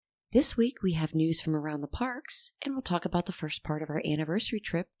This week we have news from around the parks, and we'll talk about the first part of our anniversary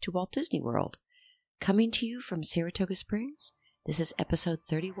trip to Walt Disney World. Coming to you from Saratoga Springs, this is episode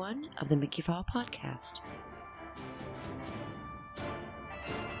 31 of the Mickey File Podcast.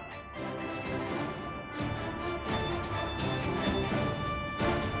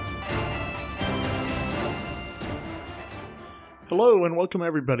 Hello and welcome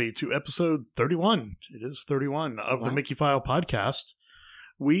everybody to episode 31. It is 31 of the Mickey File Podcast.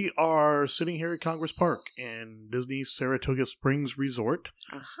 We are sitting here at Congress Park in Disney's Saratoga Springs Resort,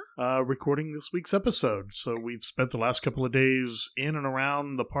 recording this week's episode. So we've spent the last couple of days in and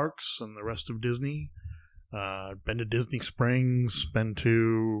around the parks and the rest of Disney. Been to Disney Springs, been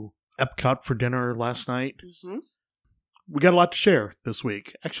to Epcot for dinner last night. Mm-hmm. We got a lot to share this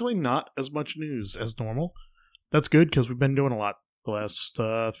week. Actually, not as much news as normal. That's good because we've been doing a lot the last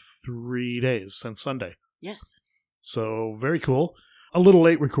 3 days since Sunday. Yes. So very cool. A little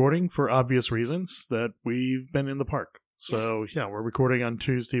late recording for obvious reasons that we've been in the park. So, yes. Yeah, we're recording on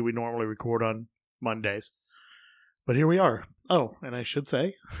Tuesday. We normally record on Mondays. But here we are. Oh, and I should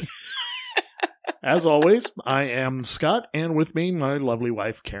say, as always, I am Scott, and with me, my lovely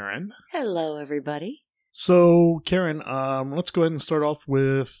wife, Karen. Hello, everybody. So, Karen, let's go ahead and start off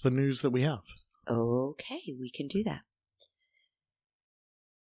with the news that we have. Okay, we can do that.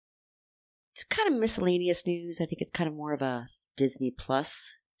 It's kind of miscellaneous news. I think it's kind of more of a Disney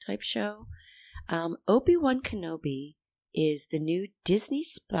Plus type show. Obi-Wan Kenobi is the new Disney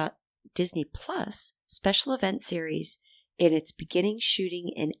Plus special event series, and it's beginning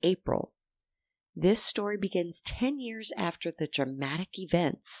shooting in April. This story begins 10 years after the dramatic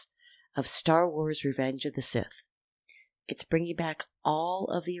events of Star Wars Revenge of the Sith. It's bringing back all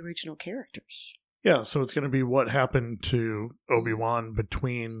of the original characters. Yeah, so it's going to be what happened to Obi-Wan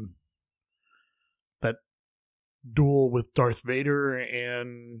between that duel with Darth Vader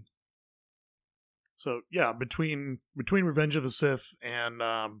and... So, yeah, between Revenge of the Sith and,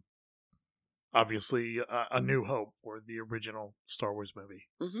 obviously, A New Hope, or the original Star Wars movie,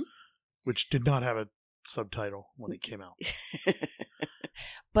 which did not have a subtitle when it came out.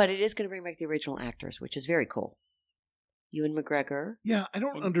 But it is going to bring back the original actors, which is very cool. Ewan McGregor. Yeah, I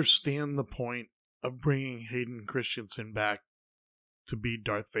don't understand the point of bringing Hayden Christensen back to be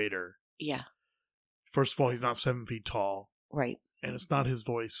Darth Vader. Yeah. First of all, he's not 7 feet tall. Right. And it's not his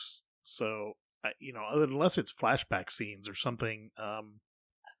voice. So, unless it's flashback scenes or something, I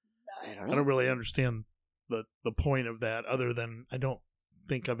don't know. I don't really understand the point of that, other than I don't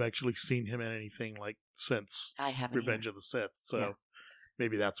think I've actually seen him in anything like since Revenge of the Sith. So, yeah.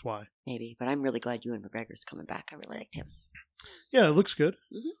 Maybe that's why. Maybe, but I'm really glad Ewan McGregor's coming back. I really liked him. Yeah, it looks good.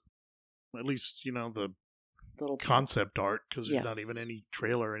 Mm-hmm. At least, the little concept art, because there's not even any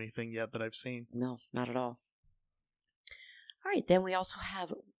trailer or anything yet that I've seen. No, not at all. All right, then we also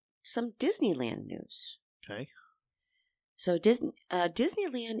have some Disneyland news. Okay. So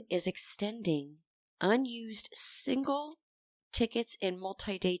Disneyland is extending unused single tickets and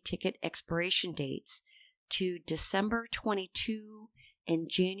multi-day ticket expiration dates to December 22 and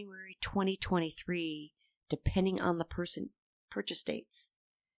January 2023, depending on the purchase dates.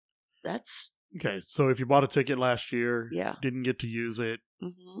 That's... Okay, so if you bought a ticket last year, didn't get to use it, I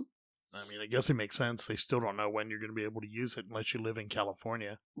mean, I guess it makes sense. They still don't know when you're going to be able to use it unless you live in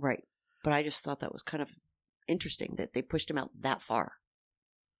California. Right. But I just thought that was kind of interesting that they pushed them out that far.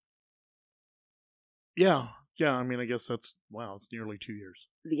 Yeah, I mean, I guess it's nearly 2 years.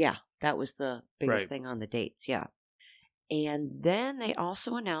 Yeah, that was the biggest thing on the dates, yeah. And then they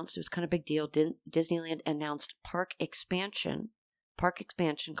also announced, it was kind of a big deal, Disneyland announced park expansion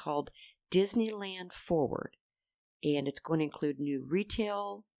called Disneyland Forward. And it's going to include new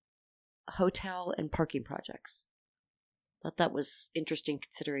retail, hotel, and parking projects. Thought that was interesting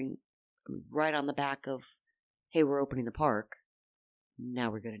considering right on the back of, hey, we're opening the park,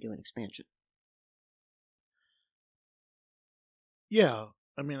 now we're going to do an expansion. Yeah,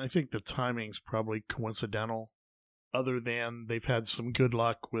 I mean, I think the timing's probably coincidental, other than they've had some good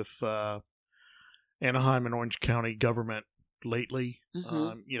luck with Anaheim and Orange County government lately,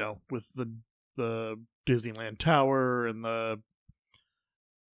 with the Disneyland Tower and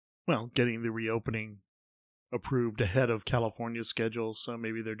getting the reopening approved ahead of California's schedule. So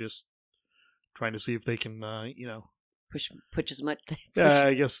maybe they're just trying to see if they can, push as much. Yeah,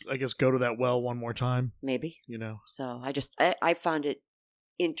 I guess go to that well one more time. Maybe. So I found it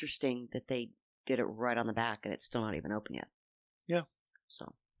interesting that they did it right on the back and it's still not even open yet. Yeah.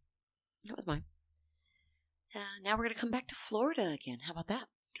 So that was mine. Now we're going to come back to Florida again. How about that?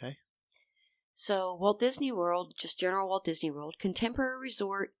 Okay. So Walt Disney World, just general Walt Disney World, contemporary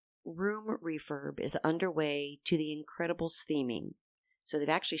resort room refurb is underway to the Incredibles theming. So they've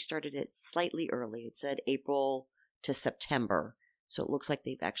actually started it slightly early. It said April to September. So it looks like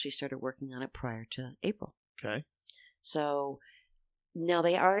they've actually started working on it prior to April. Okay. So now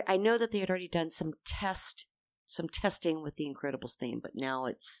I know that they had already done some testing with the Incredibles theme, but now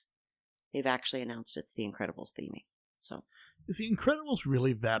they've actually announced it's the Incredibles theming. So is the Incredibles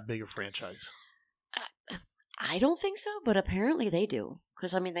really that big a franchise? I don't think so, but apparently they do.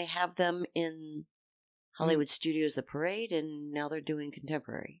 Because, I mean, they have them in Hollywood Studios, The Parade, and now they're doing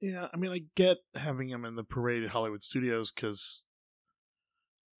Contemporary. Yeah, I mean, I get having them in The Parade at Hollywood Studios because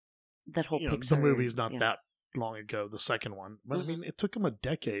that whole Pixar, the movie's not that long ago, the second one. But, I mean, it took them a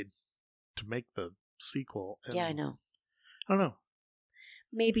decade to make the sequel. And yeah, I know. I don't know.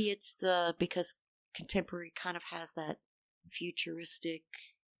 Maybe it's because Contemporary kind of has that futuristic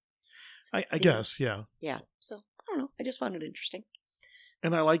I guess, yeah. Yeah, so, I don't know. I just found it interesting.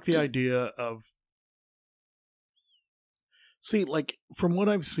 And I like the idea of... See, like, from what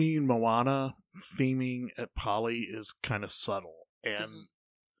I've seen, Moana theming at Poly is kind of subtle. And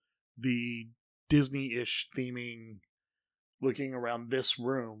the Disney-ish theming, looking around this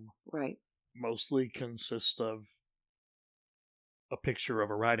room, right, mostly consists of a picture of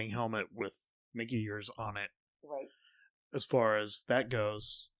a riding helmet with Mickey ears on it. Right. As far as that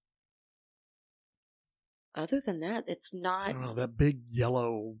goes... Other than that, it's not... I don't know, that big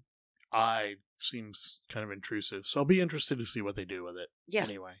yellow eye seems kind of intrusive. So I'll be interested to see what they do with it. Yeah.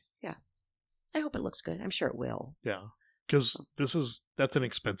 Anyway. Yeah. I hope it looks good. I'm sure it will. Yeah. Because that's an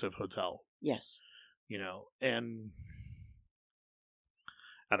expensive hotel. Yes. And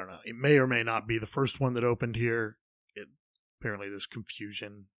I don't know. It may or may not be the first one that opened here. Apparently there's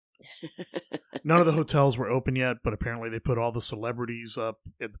confusion. None of the hotels were open yet, but apparently they put all the celebrities up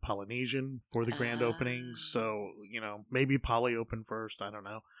at the Polynesian for the grand opening. So, maybe Poly opened first. I don't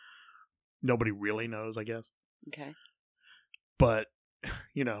know. Nobody really knows, I guess. Okay. But,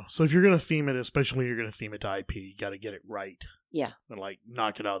 so if you're going to theme it, especially you're going to theme it to IP, you got to get it right. Yeah. And,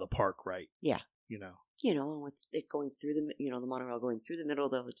 knock it out of the park right. Yeah. And with it going through the monorail going through the middle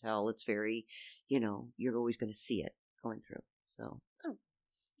of the hotel, it's very, you're always going to see it going through. So, we'll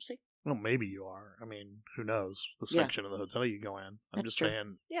see. Well, maybe you are. I mean, who knows? The section of the hotel you go in. I'm just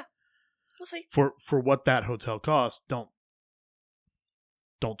saying. Yeah, we'll see. For what that hotel costs, don't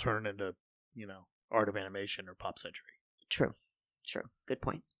turn it into, Art of Animation or Pop Century. True. Good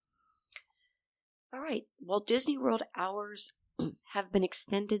point. All right. Well, Disney World hours have been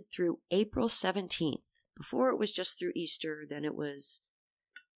extended through April 17th. Before it was just through Easter, then it was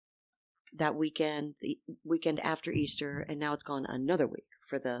that weekend, the weekend after Easter, and now it's gone another week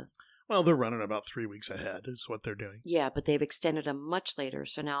for the... Well, they're running about 3 weeks ahead is what they're doing. Yeah, but they've extended them much later.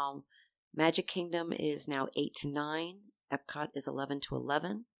 So now Magic Kingdom is now 8 to 9. Epcot is 11 to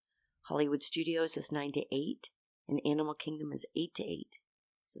 11. Hollywood Studios is 9 to 8. And Animal Kingdom is 8 to 8.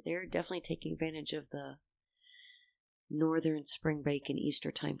 So they're definitely taking advantage of the northern spring break and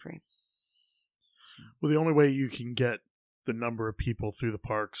Easter time frame. Well, the only way you can get the number of people through the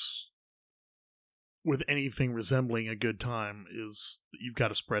parks with anything resembling a good time is you've got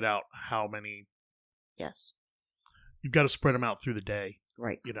to spread out how many. Yes. You've got to spread them out through the day.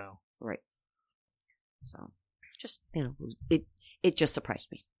 Right. Right. So, just, it just surprised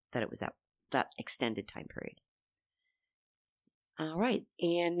me that it was that extended time period. All right.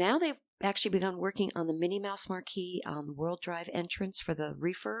 And now they've actually begun working on the Minnie Mouse marquee on the World Drive entrance for the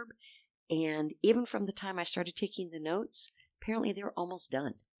refurb. And even from the time I started taking the notes, apparently they were almost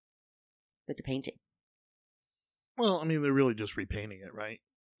done with the painting. Well, I mean, they're really just repainting it, right?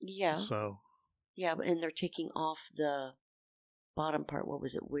 Yeah. So. Yeah, and they're taking off the bottom part. What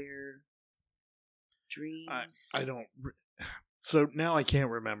was it? Where Dreams? I don't. So now I can't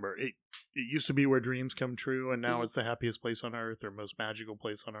remember. It used to be Where Dreams Come True, and now it's the happiest place on earth or most magical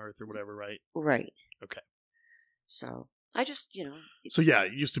place on earth or whatever, right? Right. Okay. So I just, So yeah,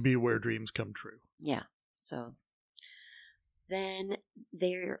 it used to be Where Dreams Come True. Yeah. So then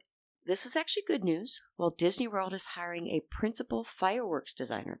this is actually good news. Well, Disney World is hiring a principal fireworks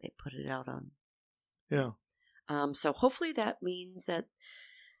designer. They put it out on. Yeah. So hopefully that means that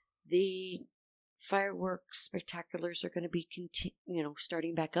the fireworks spectaculars are going to be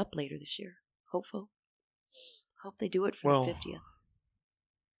starting back up later this year. Hopeful. Hope they do it for the 50th.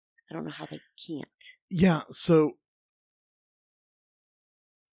 I don't know how they can't. Yeah, so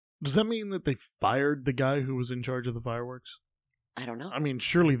does that mean that they fired the guy who was in charge of the fireworks? I don't know. I mean,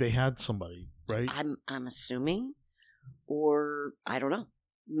 surely they had somebody, right? I'm assuming, or I don't know.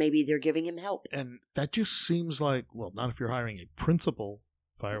 Maybe they're giving him help. And that just seems like, well, not if you're hiring a principal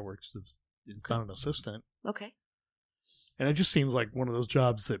fireworks. It's not an assistant. Okay. And it just seems like one of those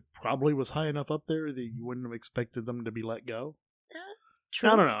jobs that probably was high enough up there that you wouldn't have expected them to be let go. True.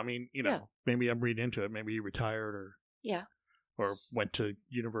 I don't know. I mean, Yeah. maybe I'm reading into it. Maybe he retired or went to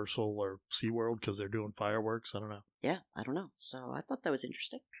Universal or SeaWorld because they're doing fireworks. I don't know. Yeah, I don't know. So I thought that was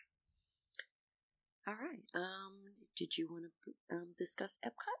interesting. All right. Did you want to discuss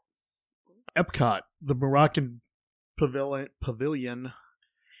Epcot? Epcot, the Moroccan pavilion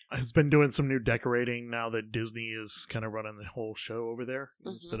has been doing some new decorating now that Disney is kind of running the whole show over there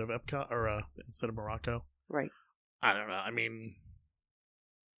instead of Epcot or instead of Morocco. Right. I don't know. I mean,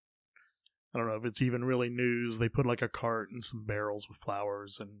 I don't know if it's even really news. They put like a cart and some barrels with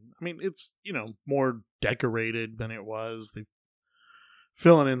flowers, and I mean, it's more decorated than it was. They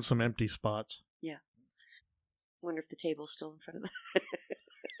filling in some empty spots. Yeah. Wonder if the table's still in front of them.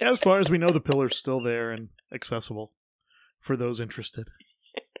 As far as we know, the pillar's still there and accessible for those interested.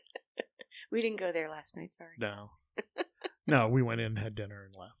 We didn't go there last night, sorry. No, we went in, had dinner,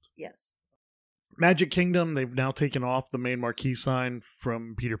 and left. Yes. Magic Kingdom, they've now taken off the main marquee sign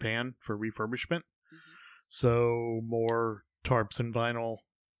from Peter Pan for refurbishment. Mm-hmm. So more tarps and vinyl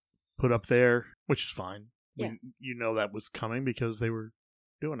put up there, which is fine. Yeah. That was coming because they were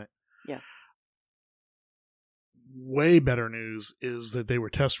doing it. Yeah. Way better news is that they were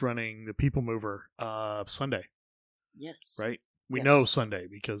test running the People Mover Sunday. Yes. Right? We know Sunday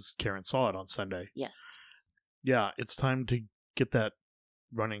because Karen saw it on Sunday. Yes. Yeah, it's time to get that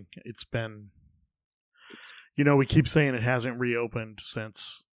running. It's been... we keep saying it hasn't reopened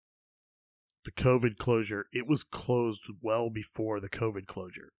since the COVID closure. It was closed well before the COVID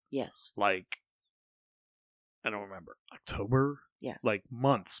closure. Yes. Like, I don't remember, October? Yes. Like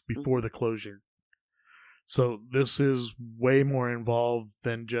months before the closure. So this is way more involved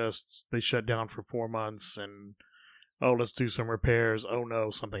than just they shut down for 4 months and, let's do some repairs. Oh no,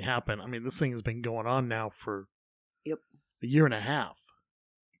 something happened. I mean, this thing has been going on now for a year and a half.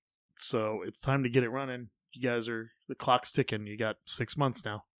 So it's time to get it running. You guys the clock's ticking. You got 6 months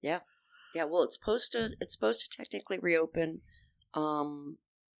now. Yeah. Yeah, well, it's supposed to technically reopen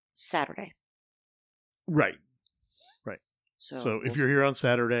Saturday. Right. So if you're here on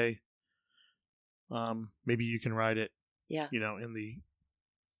Saturday, maybe you can ride it. Yeah. In the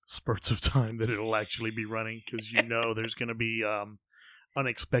spurts of time that it'll actually be running, because there's going to be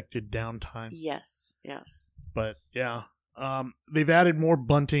unexpected downtime. Yes. But yeah, they've added more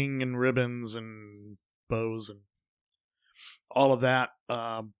bunting and ribbons and bows and all of that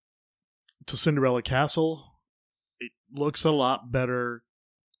to Cinderella Castle. It looks a lot better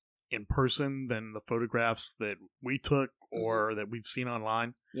in person than the photographs that we took or that we've seen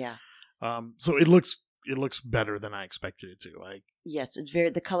online. Yeah. So it looks better than I expected it to. Yes,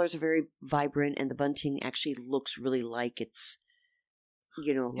 the colors are very vibrant, and the bunting actually looks really like it's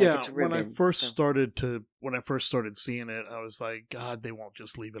it's ribbon. When I first started seeing it, I was like, God, they won't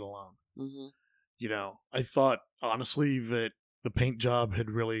just leave it alone. Mm-hmm. I thought honestly that the paint job had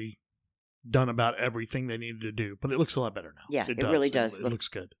really done about everything they needed to do, but it looks a lot better now. Yeah, it really does. It looks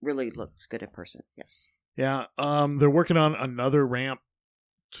good. Really looks good in person. Yes. Yeah. They're working on another ramp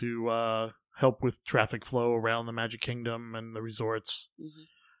to help with traffic flow around the Magic Kingdom and the resorts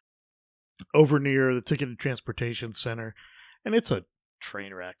over near the Ticketed Transportation Center, and it's a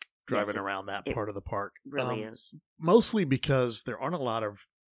train wreck driving around that part of the park. Really is. Mostly because there aren't a lot of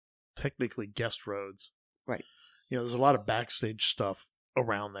technically guest roads. Right. There's a lot of backstage stuff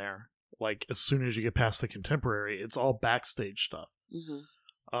around there. Like, as soon as you get past the Contemporary, it's all backstage stuff.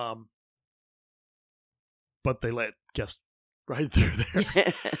 Mm-hmm. But they let guests ride through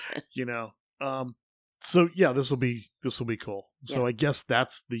there. So yeah, this will be cool. Yeah. So I guess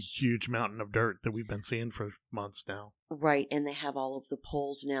that's the huge mountain of dirt that we've been seeing for months now. Right, and they have all of the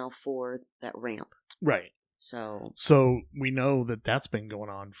poles now for that ramp. Right. So we know that that's been going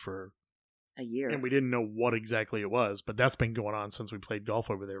on for a year. And we didn't know what exactly it was, but that's been going on since we played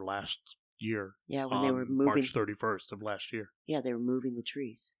golf over there last year. Yeah, when they were moving March 31st of last year. Yeah, they were moving the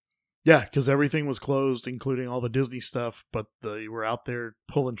trees. Yeah, because everything was closed, including all the Disney stuff, but they were out there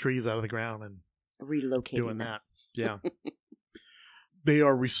pulling trees out of the ground and relocating doing that. Yeah. They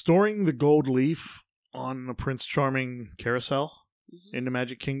are restoring the gold leaf on the Prince Charming carousel in the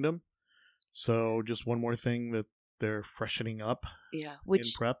Magic Kingdom. So just one more thing that they're freshening up in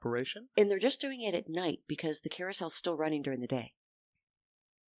preparation. And they're just doing it at night because the carousel's still running during the day.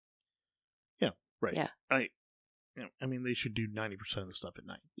 Yeah, right. Yeah. I mean, they should do 90% of the stuff at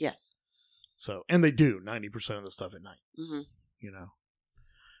night. Yes. So, and they do 90% of the stuff at night. Mm-hmm.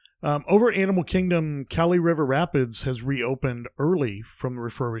 Over at Animal Kingdom, Kali River Rapids has reopened early from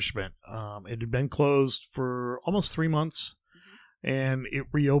refurbishment. It had been closed for almost 3 months, and it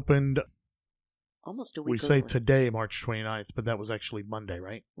reopened almost a week We say today, March 29th, but that was actually Monday,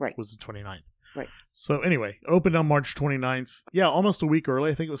 right? Right. It was the 29th. Right. So anyway, opened on March 29th. Yeah, almost a week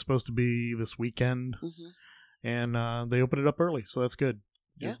early. I think it was supposed to be this weekend. Mm-hmm. And they opened it up early, so that's good.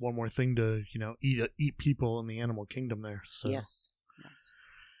 Yeah. There's one more thing to, eat people in the animal kingdom there. So. Yes.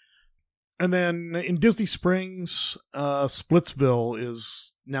 And then in Disney Springs, Splitsville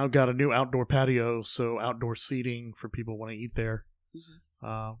is now got a new outdoor patio, so outdoor seating for people who want to eat there,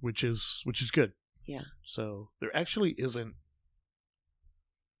 which is good. Yeah. So there actually isn't,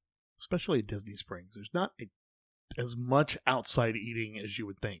 especially at Disney Springs, there's not as much outside eating as you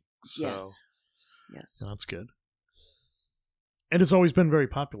would think. So, yes. So that's good. And it's always been very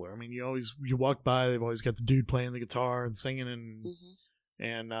popular. I mean, you walk by, they've always got the dude playing the guitar and singing,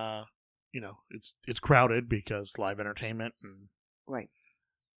 and it's crowded because live entertainment and right.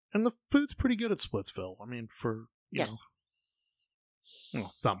 And the food's pretty good at Splitsville. I mean, for yes,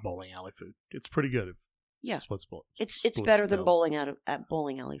 it's not bowling alley food. It's pretty good. Splitsville. It's better than bowling at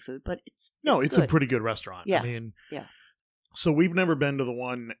bowling alley food, but it's a pretty good restaurant. Yeah, I mean, yeah. So we've never been to the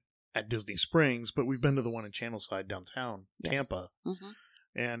one at Disney Springs, but we've been to the one in Channelside downtown, Tampa,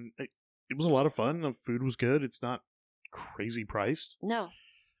 and it was a lot of fun. The food was good. It's not crazy priced. No,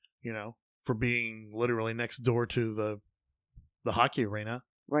 for being literally next door to the hockey arena.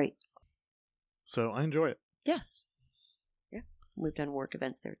 Right. So I enjoy it. Yes. Yeah. We've done work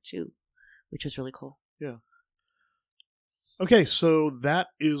events there too, which was really cool. Yeah. Okay, so that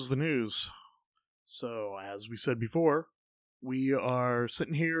is the news. So as we said before, we are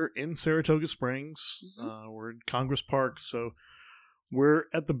sitting here in Saratoga Springs. We're in Congress Park, so we're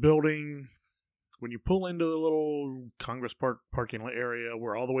at the building. When you pull into the little Congress Park parking area,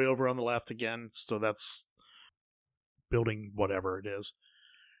 we're all the way over on the left again. So that's building whatever it is.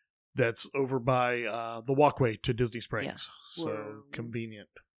 That's over by the walkway to Disney Springs. Yeah. So convenient.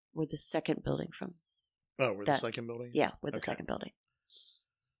 We're the second building from. Oh, we're the second building? Yeah, we're the second building.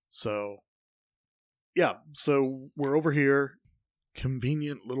 So, yeah. So we're over here.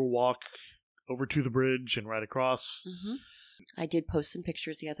 Convenient little walk over to the bridge and right across. I did post some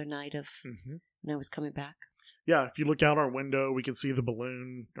pictures the other night of when I was coming back. Yeah, if you look out our window, we can see the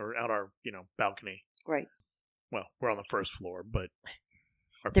balloon, or out our, balcony. Right. Well, we're on the first floor, but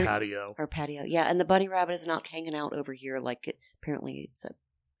our patio. Yeah, and the bunny rabbit is not hanging out over here like apparently it's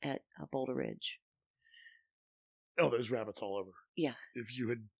at Boulder Ridge. Oh, there's rabbits all over. Yeah. If you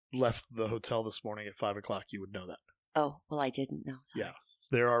had left the hotel this morning at 5 o'clock, you would know that. Oh, well, I didn't know. Sorry. Yeah,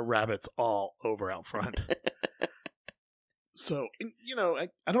 there are rabbits all over out front. So,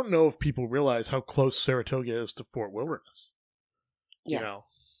 I don't know if people realize how close Saratoga is to Fort Wilderness. Yeah.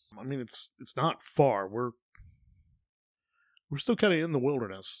 I mean, it's not far. We're still kind of in the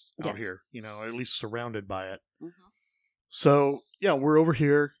wilderness out here, at least surrounded by it. So, yeah, we're over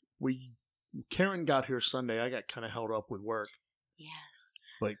here. Karen got here Sunday. I got kind of held up with work.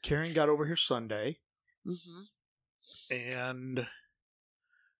 Yes. But Karen got over here Sunday. And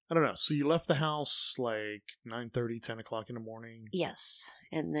I don't know. So you left the house like 9:30, 10 o'clock in the morning. Yes.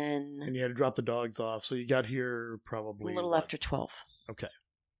 And you had to drop the dogs off. So you got here probably a little after 12. Okay.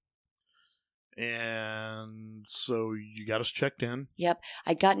 And so you got us checked in. Yep.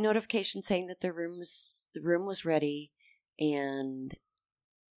 I got notification saying that the room was ready, and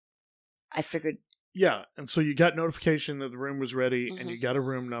I figured. Yeah, and so you got notification that the room was ready, and you got a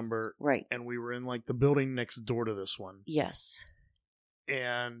room number. Right. And we were in like the building next door to this one. Yes.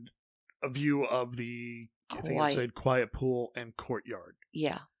 And a view of the, I think it said quiet pool and courtyard.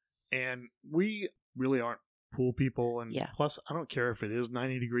 Yeah. And we really aren't pool people, and plus I don't care if it is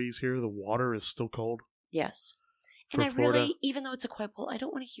 90 degrees here, the water is still cold. Yes. And I really, even though it's a quiet pool, I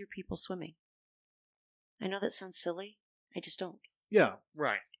don't want to hear people swimming. I know that sounds silly. I just don't. Yeah,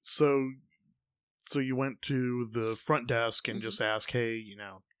 right. So you went to the front desk and just asked, hey,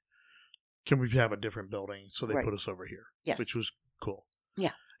 can we have a different building? So they put us over here. Yes. Which was cool.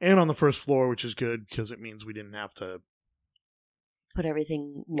 Yeah. And on the first floor, which is good because it means we didn't have to put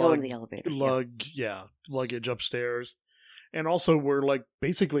everything, go into the elevator. Luggage upstairs. And also we're like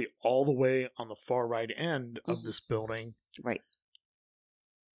basically all the way on the far right end of this building. Right.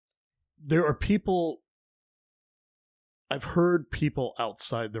 There are people, I've heard people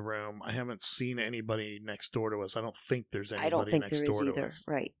outside the room. I haven't seen anybody next door to us. I don't think there's anybody next door to us. I don't think there is either.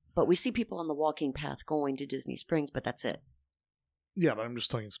 Right. But we see people on the walking path going to Disney Springs, but that's it. Yeah, but I'm just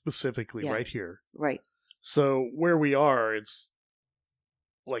talking specifically right here. Right. So where we are, it's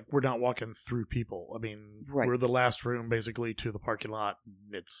like we're not walking through people. I mean, we're the last room basically to the parking lot.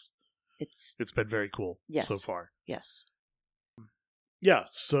 It's been very cool so far. Yes. Yeah,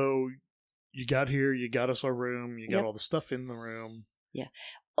 so you got here, you got us our room, you got all the stuff in the room. Yeah.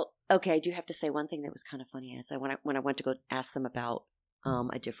 Okay, I do have to say one thing that was kind of funny is when I went to go ask them about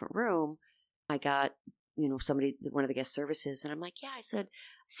a different room, I got, somebody, one of the guest services, and I'm like, yeah, I said,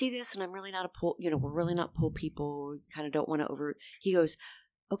 see this, and I'm really not a pool, we're really not pool people. We kind of don't want to he goes,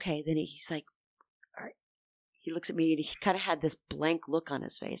 okay. Then he's like, all right. He looks at me and he kind of had this blank look on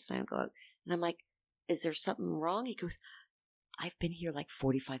his face. And I'm like, is there something wrong? He goes, I've been here like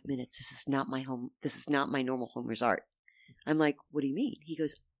 45 minutes. This is not my home. This is not my normal home resort. I'm like, what do you mean? He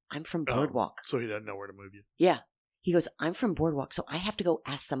goes, I'm from Boardwalk. So he doesn't know where to move you. Yeah. He goes, I'm from Boardwalk, so I have to go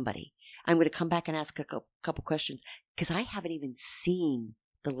ask somebody. I'm going to come back and ask a couple questions because I haven't even seen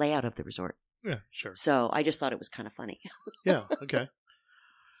the layout of the resort. Yeah, sure. So I just thought it was kind of funny. Yeah, okay.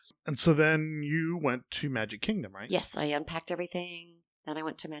 And so then you went to Magic Kingdom, right? Yes, I unpacked everything. Then I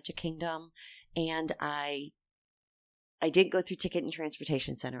went to Magic Kingdom, and I didn't go through Ticket and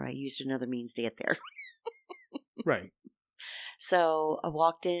Transportation Center. I used another means to get there. Right. So I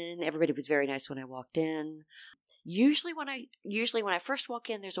walked in. Everybody was very nice when I walked in. Usually when I first walk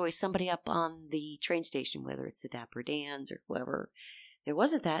in, there's always somebody up on the train station, whether it's the Dapper Dans or whoever. There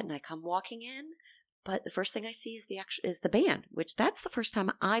wasn't that, and I come walking in. But the first thing I see is the band, which that's the first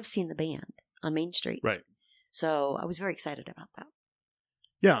time I've seen the band on Main Street. Right. So I was very excited about that.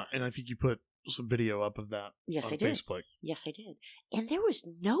 Yeah, and I think you put some video up of that Yes, on I did. Facebook. Yes, I did. And there was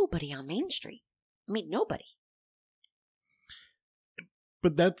nobody on Main Street. I mean, nobody.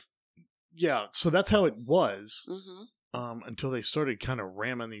 But so that's how it was Mm-hmm. until they started kind of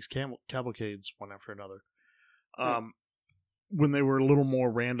ramming these cavalcades one after another. Right. When they were a little more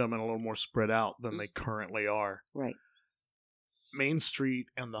random and a little more spread out than they currently are. Right. Main Street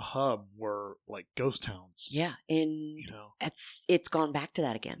and the Hub were like ghost towns. Yeah, and it's gone back to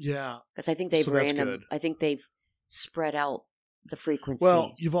that again. Yeah, because I think they've good. I think they've spread out the frequency.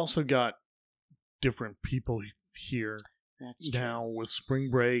 Well, you've also got different people here. That's now true. with spring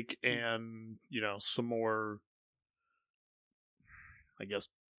break and some more, I guess,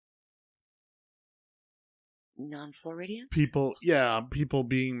 non-Floridians? People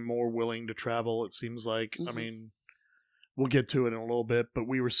being more willing to travel, it seems like. Mm-hmm. I mean, we'll get to it in a little bit, but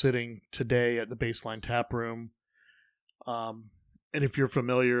we were sitting today at the Baseline Tap Room. And if you're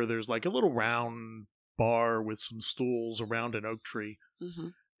familiar, there's like a little round bar with some stools around an oak tree. Mm-hmm.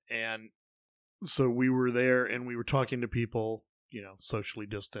 And so we were there and we were talking to people, socially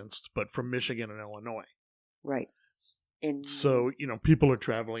distanced, but from Michigan and Illinois. Right. And so, people are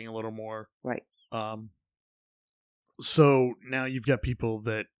traveling a little more. Right. So now you've got people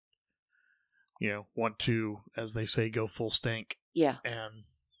that, want to, as they say, go full stink. Yeah. And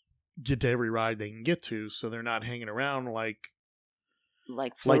get to every ride they can get to, so they're not hanging around like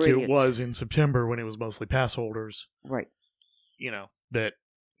it was in September when it was mostly pass holders. Right. That.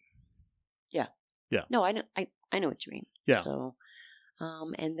 Yeah. Yeah. No, I know. I know what you mean. Yeah. So,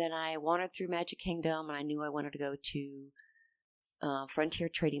 and then I wandered through Magic Kingdom, and I knew I wanted to go to Frontier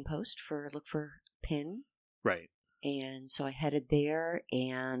Trading Post look for pin. Right. And so I headed there,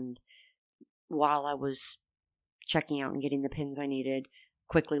 and while I was checking out and getting the pins I needed,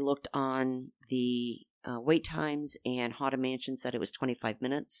 quickly looked on the wait times, and Haunted Mansion said it was 25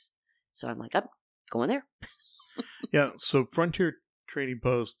 minutes. So I'm like, going there. Yeah, so Frontier Trading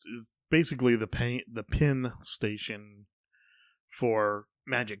Post is basically the pin station for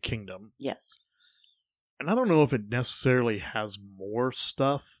Magic Kingdom. Yes. And I don't know if it necessarily has more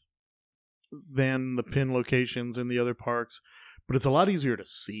stuff than the pin locations in the other parks, but it's a lot easier to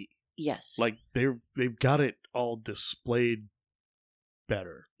see. Yes. Like they've got it all displayed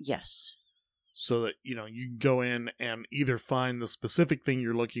better. Yes. So that, you can go in and either find the specific thing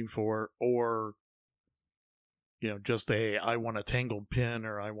you're looking for or, just I want a Tangled pin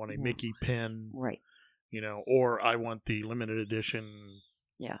or I want a Mickey pin. Right. Or I want the limited edition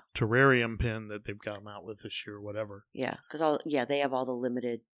terrarium pin that they've gotten out with this year or whatever. Yeah. Because they have all the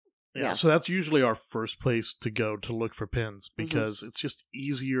limited. Yeah, so that's usually our first place to go to look for pins because it's just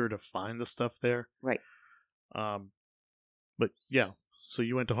easier to find the stuff there. Right. But yeah, so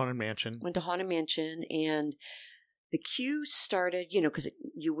you went to Haunted Mansion. Went to Haunted Mansion, and the queue started, because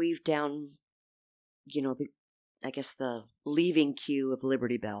you weave down, the leaving queue of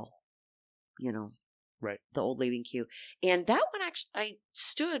Liberty Bell, Right. The old leaving queue. And that one actually, I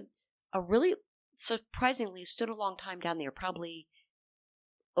stood surprisingly a long time down there, probably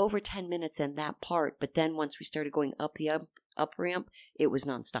over 10 minutes in that part, but then once we started going up the up ramp, it was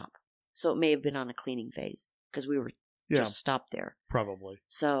nonstop. So it may have been on a cleaning phase because we were just stopped there. Probably.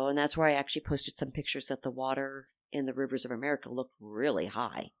 So, and that's where I actually posted some pictures that the water in the rivers of America looked really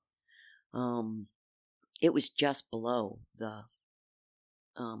high. It was just below the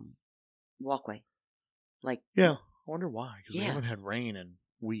walkway. I wonder why, because we haven't had rain in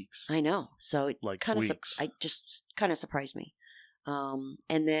weeks. I know. So it like kind of weeks. just kind of surprised me.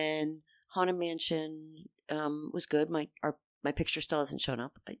 And then Haunted Mansion was good. My picture still hasn't shown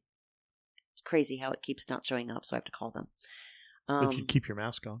up. It's crazy how it keeps not showing up, so I have to call them. If you keep your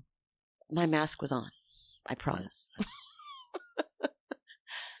mask on. My mask was on. I promise.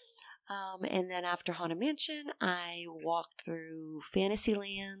 And then after Haunted Mansion, I walked through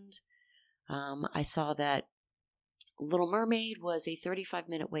Fantasyland. I saw that Little Mermaid was a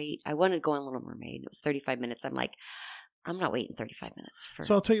 35-minute wait. I wanted to go on Little Mermaid. It was 35 minutes. I'm like, I'm not waiting 35 minutes for.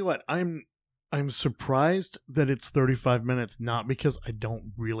 So I'll tell you what, I'm surprised that it's 35 minutes, not because I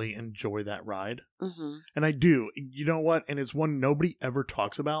don't really enjoy that ride. Mm-hmm. And I do. You know what? And it's one nobody ever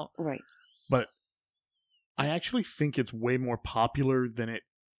talks about. Right. But I actually think it's way more popular than it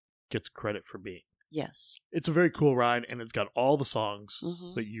gets credit for being. Yes. It's a very cool ride, and it's got all the songs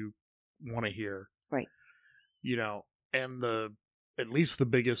Mm-hmm. that you want to hear. Right. You know, and at least the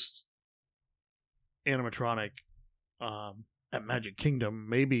biggest animatronic at Magic Kingdom,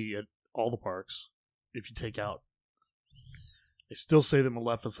 maybe at all the parks, if you take out. I still say the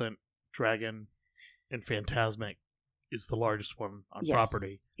Maleficent, Dragon, and Phantasmic is the largest one on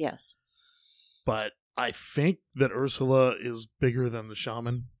property. Yes. But I think that Ursula is bigger than the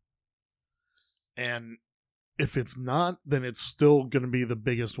Shaman. And if it's not, then it's still going to be the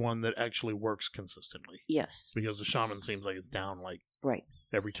biggest one that actually works consistently. Yes. Because the Shaman seems like it's down like right.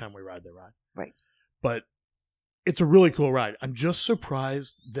 every time we ride the ride. Right. But it's a really cool ride. I'm just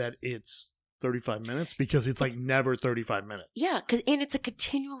surprised that it's 35 minutes because it's like never 35 minutes. Yeah, and it's a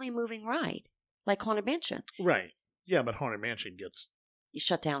continually moving ride, like Haunted Mansion. Right. Yeah, but Haunted Mansion gets... You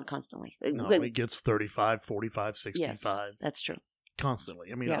shut down constantly. No, it gets 35, 45, 65. Yes, that's true. Constantly.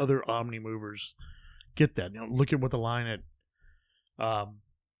 I mean, other Omni movers get that. You know, look at what the line at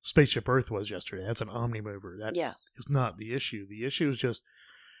Spaceship Earth was yesterday. That's an Omni mover. That is not the issue. The issue is just,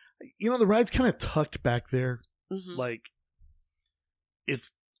 you know, the ride's kind of tucked back there. Mm-hmm. Like,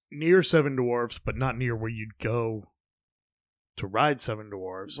 it's near Seven Dwarfs, but not near where you'd go to ride Seven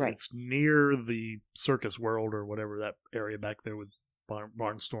Dwarfs. Right. It's near the Circus World or whatever that area back there with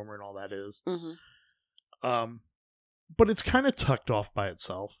Barnstormer and all that is. Mm-hmm. But it's kind of tucked off by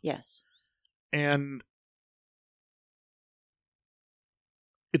itself. Yes. And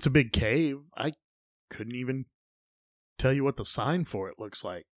it's a big cave. I couldn't even tell you what the sign for it looks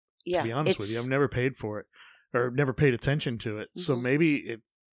like. Yeah. To be honest with you, I've never paid for it or never paid attention to it. Mm-hmm. So maybe it,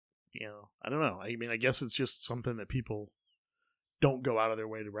 you know, I don't know. I mean, I guess it's just something that people don't go out of their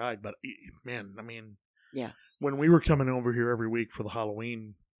way to ride. But man, I mean, yeah. When we were coming over here every week for the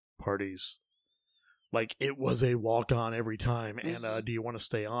Halloween parties, like, it was a walk-on every time, and do you want to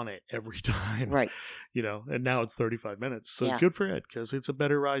stay on it every time? Right. You know, and now it's 35 minutes. So good for it, because it's a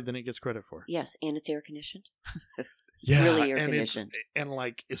better ride than it gets credit for. Yes, and it's air-conditioned. Yeah. Really air-conditioned. And,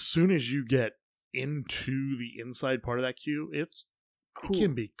 like, as soon as you get into the inside part of that queue, it's cool. It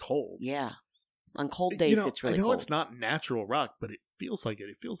can be cold. Yeah. On cold days, it's really cold. I know it's not natural rock, but it feels like it.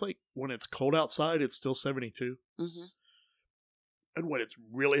 It feels like when it's cold outside, it's still 72. Mm-hmm. And when it's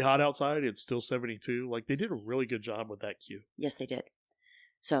really hot outside, it's still 72. Like, they did a really good job with that queue. Yes, they did.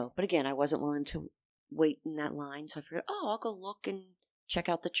 So, but again, I wasn't willing to wait in that line, so I figured, I'll go look and check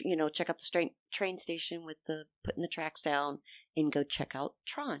out the train station with putting the tracks down, and go check out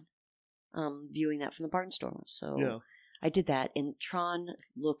Tron. Viewing that from the Barnstormer. So I did that, and Tron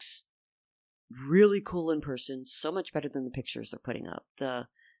looks really cool in person. So much better than the pictures they're putting up.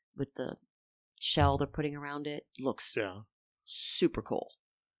 With the shell they're putting around it, looks super cool.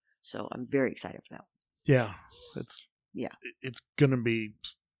 So I'm very excited for that. Yeah, it's gonna be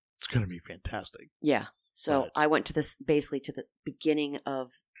fantastic. Yeah. So I went to basically to the beginning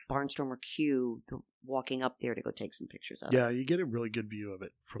of Barnstormer queue, walking up there to go take some pictures of it. Yeah, you get a really good view of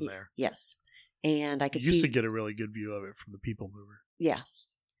it from there. Yes, and I could used to get a really good view of it from the People Mover. Yeah,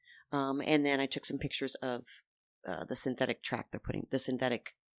 and then I took some pictures of the synthetic track they're putting, the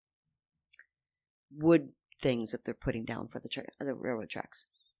synthetic wood things that they're putting down for the railroad tracks.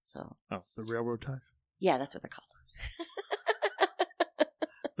 So the railroad ties? Yeah, that's what they're called.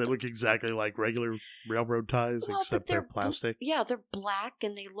 They look exactly like regular railroad ties, except they're plastic. Yeah, they're black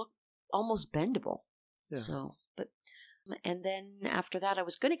and they look almost bendable. Yeah. So, and then after that, I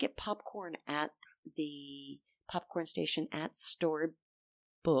was going to get popcorn at the popcorn station at Storybook.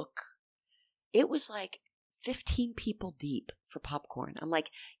 It was like 15 people deep for popcorn. I'm like,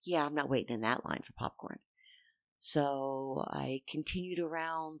 yeah, I'm not waiting in that line for popcorn. So I continued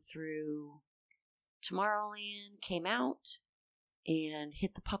around through Tomorrowland, came out, and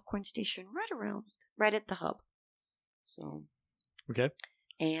hit the popcorn station right at the hub. So. Okay.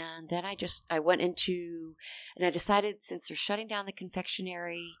 And then I went into, and I decided since they're shutting down the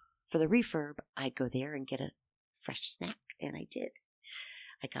confectionery for the refurb, I'd go there and get a fresh snack. And I did.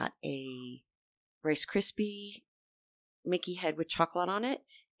 I got a Rice Krispie Mickey head with chocolate on it,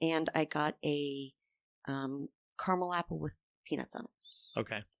 and I got a caramel apple with peanuts on it.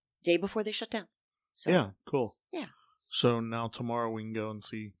 Okay. Day before they shut down. So, yeah, cool. Yeah. So now tomorrow we can go and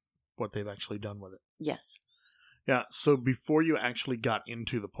see what they've actually done with it. Yes. Yeah, so before you actually got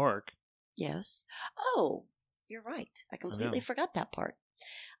into the park... Yes. Oh, you're right. I completely know. forgot that part.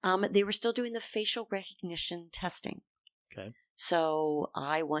 They were still doing the facial recognition testing. Okay. So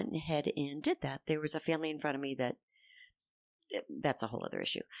I went ahead and did that. There was a family in front of me that's a whole other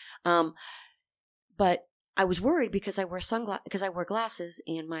issue. But I was worried because I wear glasses,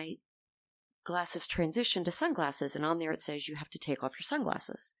 and my glasses transition to sunglasses, and on there it says you have to take off your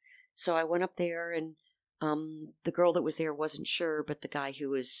sunglasses. So I went up there, and the girl that was there wasn't sure, but the guy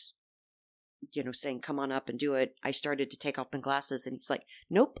who was, saying, come on up and do it, I started to take off my glasses, and he's like,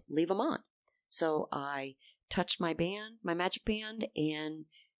 nope, leave them on. So I touched my magic band, and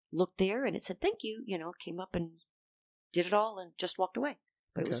looked there, and it said, thank you, came up and did it all and just walked away.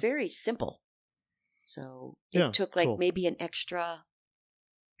 But It was very simple. So it took maybe an extra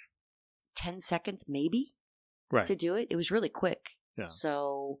 10 seconds, maybe, to do it. It was really quick. Yeah.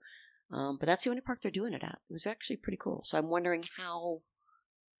 So, but that's the only park they're doing it at. It was actually pretty cool. So I'm wondering how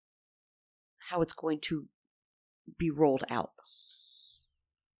it's going to be rolled out.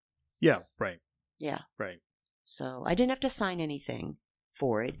 Yeah, right. Yeah. Right. So I didn't have to sign anything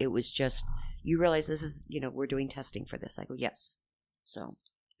for it. It was just, you realize this is, we're doing testing for this. I go, yes. So.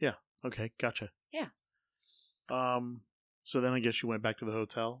 Yeah. Okay. Gotcha. Yeah. So then I guess you went back to the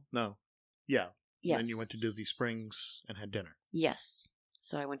hotel? No. Yeah. Yes. Then you went to Disney Springs and had dinner. Yes.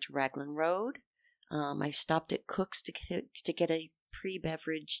 So I went to Raglan Road. I stopped at Cook's to get a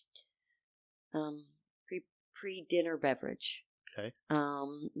pre-beverage, pre-dinner beverage. Okay.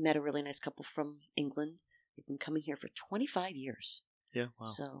 Met a really nice couple from England. They've been coming here for 25 years. Yeah. Wow.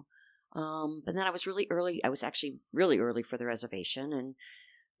 So, but then I was really early. I was actually really early for the reservation, and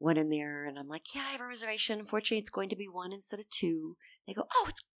went in there, and I'm like, yeah, I have a reservation. Unfortunately, it's going to be 1 instead of 2. They go, oh,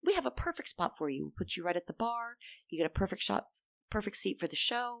 we have a perfect spot for you. We'll put you right at the bar. You get a perfect seat for the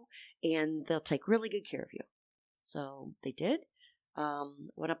show, and they'll take really good care of you. So they did.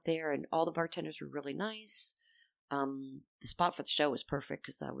 Went up there, and all the bartenders were really nice. The spot for the show was perfect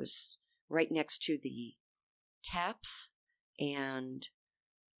because I was right next to the taps, and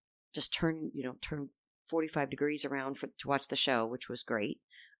just turn 45 degrees around to watch the show, which was great.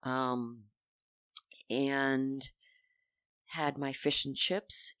 And had my fish and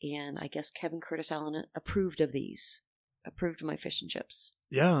chips, and I guess Kevin Curtis Allen approved of my fish and chips.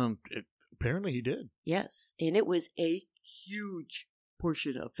 Yeah, apparently he did. Yes, and it was a huge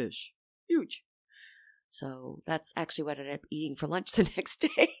portion of fish. Huge. So that's actually what I ended up eating for lunch the next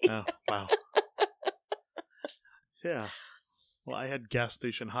day. Oh, wow. Yeah. Well, I had gas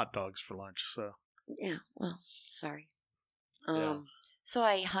station hot dogs for lunch, so. Yeah, well, sorry. Yeah. So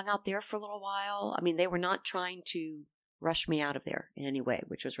I hung out there for a little while. I mean, they were not trying to rush me out of there in any way,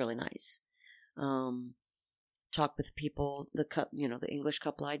 which was really nice. Talked with the people, the English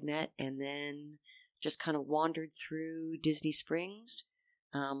couple I'd met, and then just kind of wandered through Disney Springs.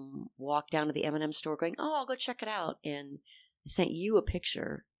 Walked down to the M&M store going, oh, I'll go check it out. And I sent you a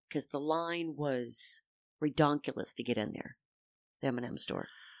picture because the line was redonkulous to get in there, the M&M store.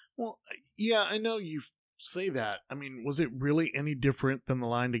 Well, yeah, I know you say that. I mean, was it really any different than the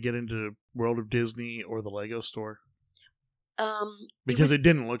line to get into World of Disney or the Lego store? Because it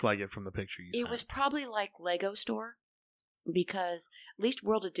didn't look like it from the picture you sent. It was probably like Lego store, because at least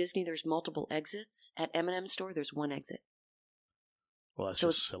World of Disney, there's multiple exits. At M&M store, there's one exit. Well, that's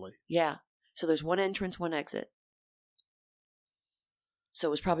just silly. Yeah. So there's one entrance, one exit. So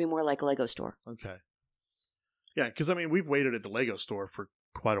it was probably more like a Lego store. Okay. Yeah, because, I mean, we've waited at the Lego store for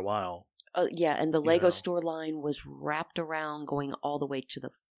quite a while. Yeah, and the Lego store line was wrapped around going all the way to the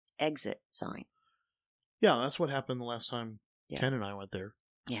exit sign. Yeah, that's what happened the last time Ken and I went there.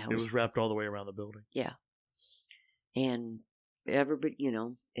 Yeah. It was wrapped all the way around the building. Yeah. And everybody,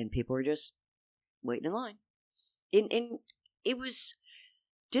 and people were just waiting in line. And it was,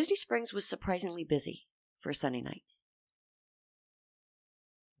 Disney Springs was surprisingly busy for a Sunday night.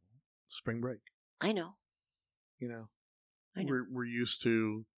 Spring break. I know. I know. We're used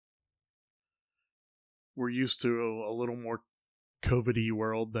to a little more COVID-y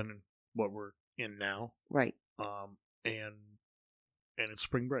world than what we're in now. Right. And it's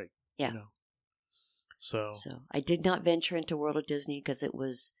spring break. Yeah. So I did not venture into World of Disney because it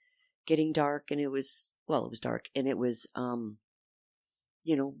was getting dark, and it was dark, and it was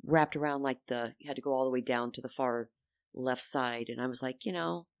wrapped around you had to go all the way down to the far left side, and I was like,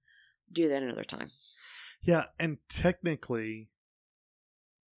 do that another time. Yeah, and technically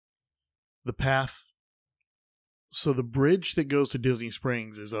the path. So the bridge that goes to Disney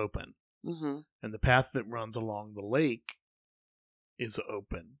Springs is open. Mm-hmm. And the path that runs along the lake is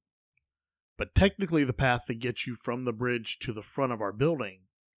open. But technically the path that gets you from the bridge to the front of our building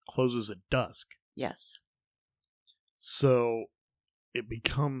closes at dusk. Yes. So it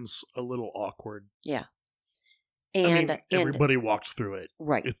becomes a little awkward. Yeah. And everybody walks through it.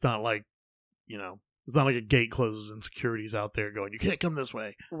 Right. It's not like, it's not like a gate closes and security's out there going, you can't come this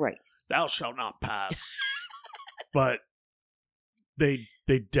way. Right. Thou shalt not pass. But they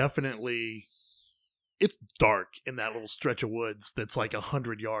definitely, it's dark in that little stretch of woods that's like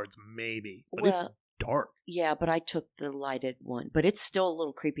 100 yards maybe. But it's dark. Yeah, but I took the lighted one. But it's still a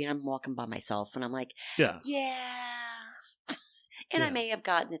little creepy, and I'm walking by myself, and I'm like, yeah. And I may have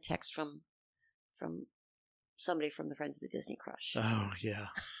gotten a text from somebody from the Friends of the Disney Crush. Oh, yeah.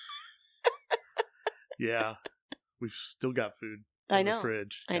 Yeah. We've still got food in the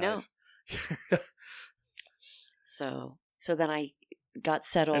fridge. I know. So then I got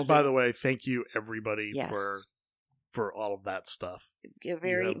settled. And by the way, thank you everybody for all of that stuff.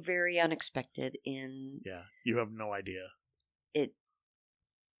 Very, very unexpected. Yeah, you have no idea. It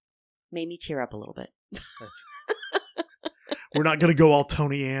made me tear up a little bit. We're not going to go all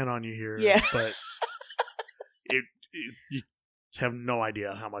Tony Ann on you here. Yeah. But you have no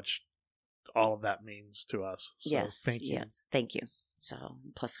idea how much all of that means to us. So yes. Thank you. Yes. Thank you. So,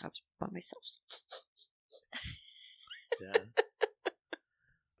 plus I was by myself. Yeah.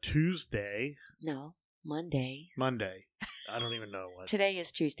 Tuesday. No, Monday. I don't even know what. Today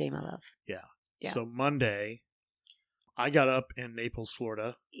is Tuesday, my love. Yeah. So Monday, I got up in Naples,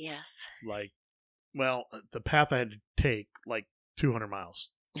 Florida. Yes. The path I had to take, 200 miles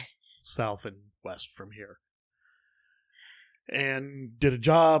south and west from here. And did a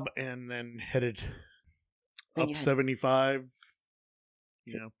job and then headed up 75,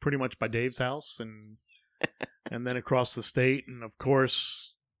 pretty much by Dave's house and then across the state. And of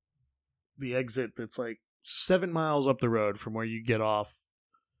course, the exit that's 7 miles up the road from where you get off,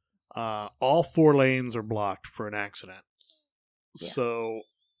 all 4 lanes are blocked for an accident. Yeah. So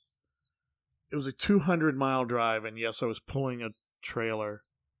it was a 200-mile drive, and yes, I was pulling a trailer,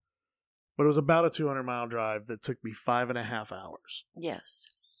 but it was about a 200-mile drive that took me 5.5 hours. Yes.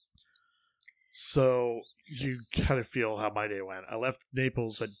 So you kind of feel how my day went. I left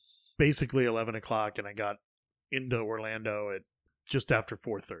Naples at basically 11 o'clock, and I got into Orlando at just after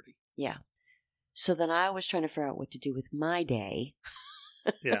 4:30. Yeah. So then I was trying to figure out what to do with my day.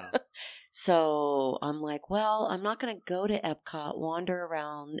 Yeah. So I'm like, well, I'm not going to go to Epcot, wander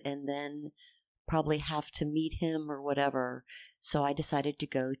around, and then probably have to meet him or whatever. So I decided to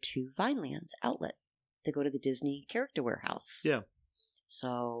go to Vineland's outlet to go to the Disney Character Warehouse. Yeah.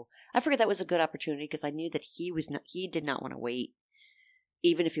 So I figured that was a good opportunity because I knew that he did not want to wait,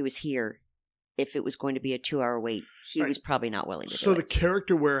 even if he was here. If it was going to be a 2-hour wait, he was probably not willing to do it. So the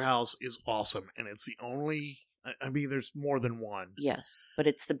Character Warehouse is awesome, and it's the only... there's more than one. Yes, but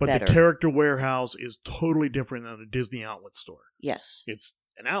it's better. But the Character Warehouse is totally different than a Disney outlet store. Yes. It's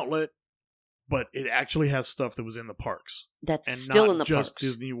an outlet, but it actually has stuff that was in the parks. That's still in the parks. Just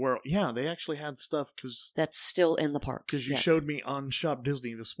Disney World. Yeah, they actually had stuff because... That's still in the parks. Because you showed me on Shop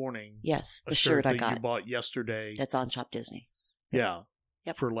Disney this morning. Yes, the shirt I got. You bought yesterday. That's on Shop Disney. Yeah.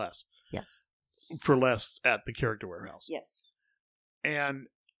 Yep. For less. Yes. For less at the Character Warehouse. Yes.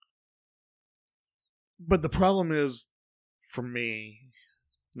 But the problem is, for me,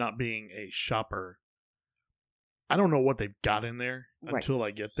 not being a shopper, I don't know what they've got in there until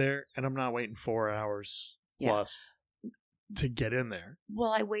I get there, and I'm not waiting 4 hours plus to get in there.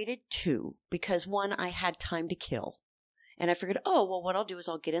 Well, I waited 2 because, one, I had time to kill. And I figured, what I'll do is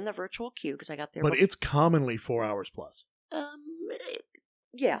I'll get in the virtual queue because I got there. But it's commonly 4 hours plus.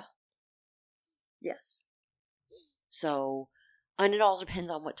 Yeah. Yes. So, and it all depends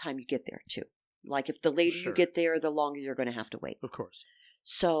on what time you get there, too. If the later you get there, the longer you're going to have to wait. Of course.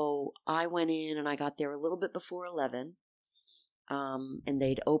 So, I went in and I got there a little bit before 11. And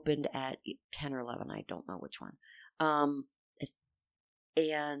they'd opened at 10 or 11. I don't know which one.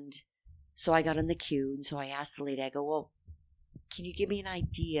 And so I got in the queue. And so I asked the lady, I go, well, can you give me an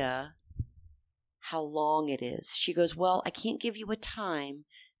idea how long it is? She goes, well, I can't give you a time,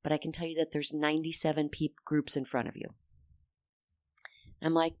 but I can tell you that there's 97 groups in front of you.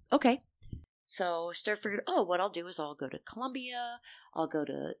 I'm like, okay. So I started figuring, what I'll do is I'll go to Columbia. I'll go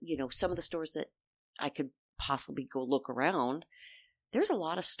to, some of the stores that I could possibly go look around. There's a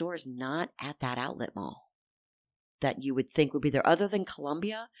lot of stores not at that outlet mall that you would think would be there. Other than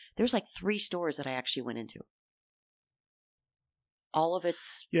Columbia, there's 3 stores that I actually went into. All of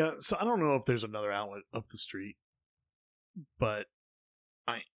it's... Yeah, so I don't know if there's another outlet up the street, but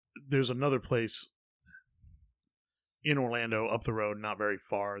there's another place in Orlando up the road, not very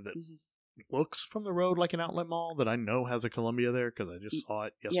far, that looks from the road like an outlet mall that I know has a Columbia there because I just saw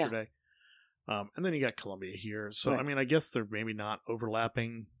it yesterday. Yeah. And then you got Columbia here. So, I mean, I guess they're maybe not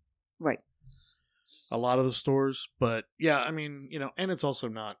overlapping a lot of the stores. But, yeah, I mean, and it's also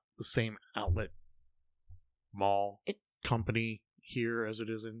not the same outlet mall company here as it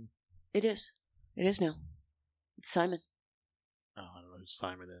is in... It is. It is now. It's Simon. Oh, I don't know who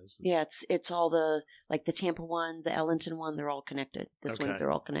Simon is. Yeah, it's all the Tampa one, the Ellington one, they're all connected. The swings,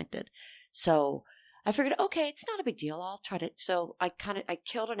 they're all connected. So I figured, okay, it's not a big deal. I'll try to. So I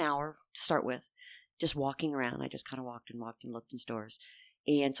killed an hour to start with, just walking around. I just kind of walked and looked in stores.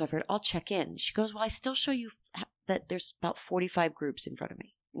 And so I figured, I'll check in. She goes, well, I still show you that there's about 45 groups in front of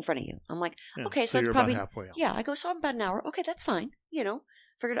you. I'm like, okay, so that's you're probably about halfway out. Yeah, I go, so I'm about an hour. Okay, that's fine.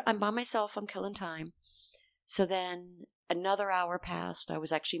 Figured I'm by myself. I'm killing time. So then another hour passed. I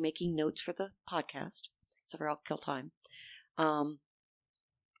was actually making notes for the podcast. So I'll kill time.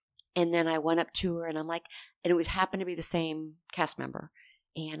 And then I went up to her and I'm like, and it happened to be the same cast member.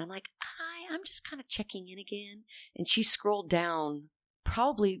 And I'm like, hi, I'm just kind of checking in again. And she scrolled down,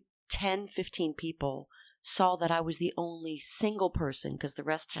 probably 10, 15 people saw that I was the only single person because the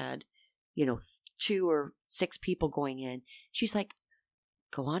rest had, 2 or 6 people going in. She's like,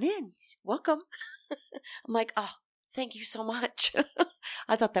 go on in. Welcome. I'm like, oh, thank you so much.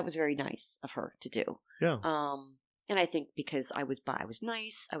 I thought that was very nice of her to do. Yeah. And I think because I was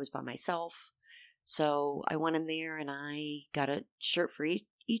nice, I was by myself. So I went in there and I got a shirt for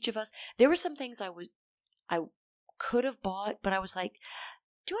each of us. There were some things I could have bought, but I was like,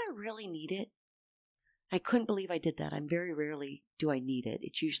 do I really need it? I couldn't believe I did that. I'm very rarely do I need it.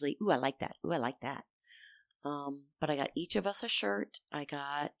 It's usually, ooh, I like that. Ooh, I like that. But I got each of us a shirt. I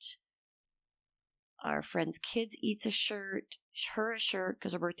got our friend's kids eats a shirt, her a shirt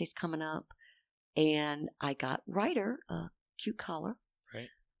because her birthday's coming up. And I got Ryder a cute collar. Right.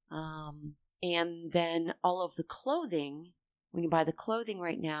 And then all of the clothing, when you buy the clothing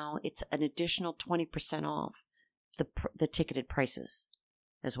right now, it's an additional 20% off the ticketed prices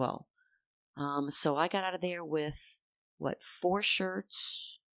as well. So I got out of there with, 5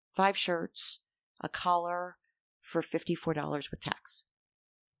 shirts, a collar for $54 with tax.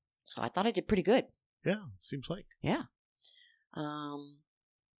 So I thought I did pretty good. Yeah, seems like. Yeah.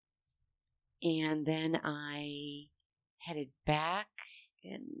 And then I headed back,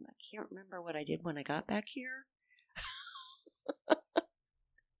 and I can't remember what I did when I got back here.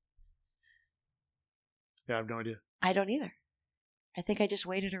 Yeah, I have no idea. I don't either. I think I just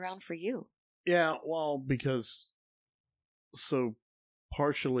waited around for you. Yeah, well,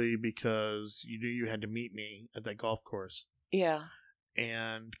 partially because you knew you had to meet me at that golf course. Yeah.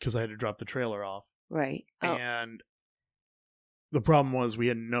 And because I had to drop the trailer off. Right. Oh. And the problem was we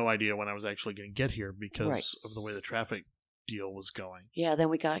had no idea when I was actually going to get here because of the way the traffic deal was going. Yeah, then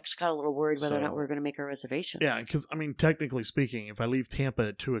we got a little worried whether or not we were going to make our reservation. Yeah, because, I mean, technically speaking, if I leave Tampa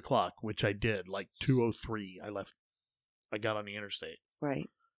at 2 o'clock, which I did, 2:03, I got on the interstate. Right.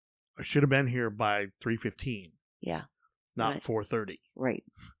 I should have been here by 3:15. Yeah. Not 4:30. Right.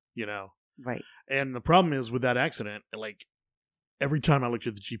 Right. And the problem is with that accident, every time I looked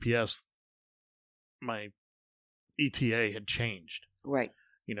at the GPS, my ETA had changed. Right.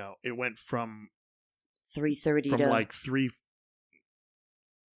 It went from 3:30 to 3.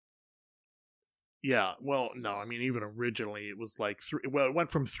 Yeah. Well, no, I mean, even originally it was 3. Well, it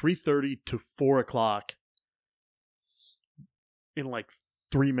went from 3:30 to 4 o'clock in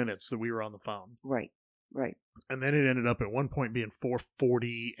 3 minutes that we were on the phone. Right. Right. And then it ended up at one point being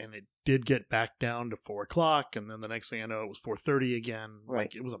 4:40, and it did get back down to 4 o'clock, and then the next thing I know, it was 4:30 again.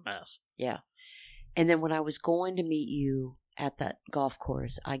 Right. It was a mess. Yeah. And then when I was going to meet you at that golf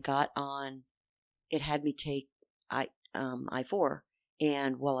course, I got on, it had me take I-4,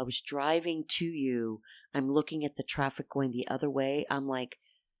 and while I was driving to you, I'm looking at the traffic going the other way. I'm like,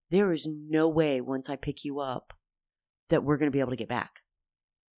 there is no way once I pick you up that we're going to be able to get back.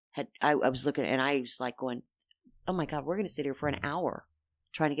 I was looking, and I was going, oh my God, we're going to sit here for an hour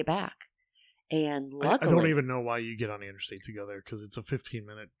trying to get back. And luckily, I don't even know why you get on the interstate to go there, because it's a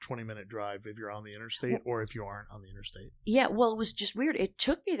 15-minute, 20-minute drive if you're on the interstate or if you aren't on the interstate. Yeah, well, it was just weird. It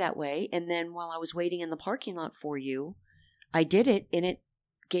took me that way, and then while I was waiting in the parking lot for you, I did it, and it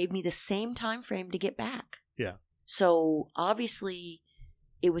gave me the same time frame to get back. Yeah. So obviously,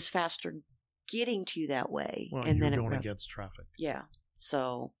 it was faster getting to you that way. Well, and you're then going against traffic. Yeah.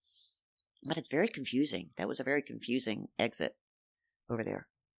 So, but it's very confusing. That was a very confusing exit over there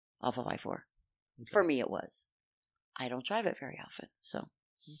off of I-4. Okay. For me, it was. I don't drive it very often, so.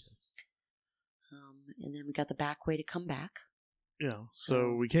 Okay. And then we got the back way to come back.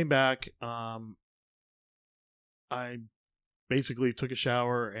 So we came back. I basically took a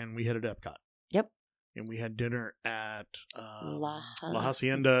shower and we headed to Epcot. Yep. And we had dinner at La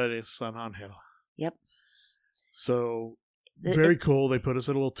Hacienda de San Angel. Yep. So very cool. They put us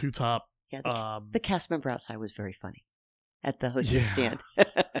at a little two-top. Yeah, the cast member outside was very funny at the hostess stand.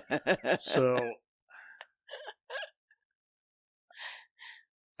 So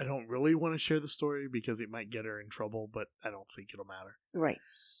I don't really want to share the story because it might get her in trouble, but I don't think it'll matter. Right.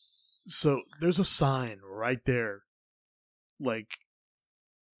 So there's a sign right there, like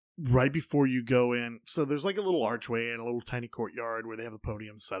right before you go in. So there's like a little archway and a little tiny courtyard where they have a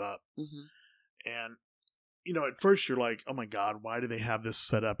podium set up. Mm-hmm. And, at first you're like, oh my God, why do they have this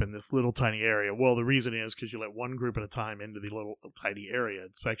set up in this little tiny area? Well, the reason is because you let one group at a time into the little tiny area.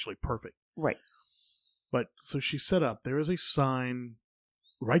 It's actually perfect. Right. But so she set up, there is a sign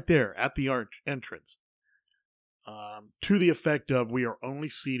right there at the entrance. To the effect of, we are only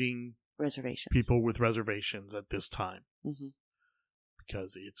seating reservations, people with reservations at this time. Mm-hmm.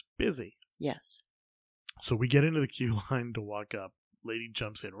 Because it's busy. Yes. So we get into the queue line to walk up. Lady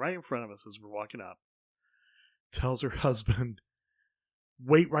jumps in right in front of us as we're walking up. Tells her husband,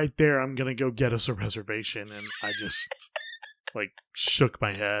 wait right there, I'm going to go get us a reservation. And I just, shook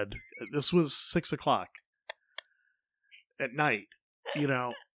my head. This was 6:00 at night,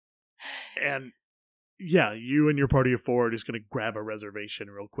 And, yeah, you and your party of four are just going to grab a reservation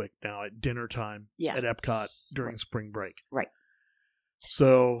real quick now at dinner time at Epcot during spring break. Right.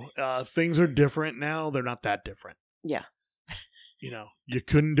 So, things are different now. They're not that different. Yeah. You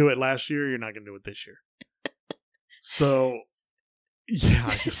couldn't do it last year. You're not going to do it this year. So, yeah,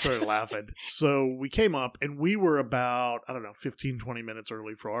 I just started laughing. So, we came up and we were about, 15, 20 minutes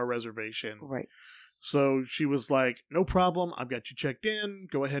early for our reservation. Right. So, she was like, no problem. I've got you checked in.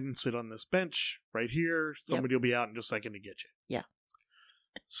 Go ahead and sit on this bench right here. Somebody will be out in just a second to get you. Yeah.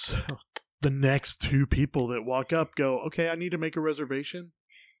 So, the next two people that walk up go, okay, I need to make a reservation.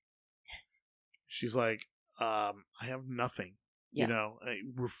 She's like, I have nothing. Yeah.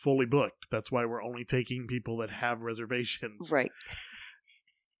 We're fully booked. That's why we're only taking people that have reservations. Right.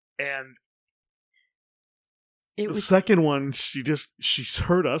 And the second one, she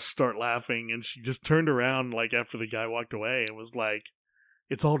heard us start laughing and she just turned around after the guy walked away and was like,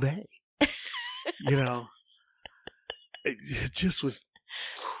 it's all day. It just was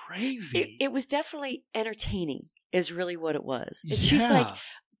crazy. It was definitely entertaining is really what it was. And she's like,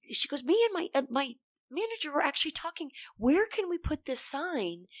 she goes, me and my manager were actually talking, where can we put this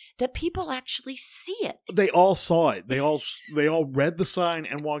sign that people actually see it? They all saw it. They all read the sign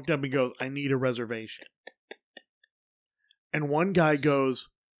and walked up and goes, I need a reservation. And one guy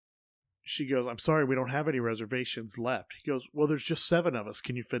she goes, I'm sorry, we don't have any reservations left. He goes, well, there's just 7 of us.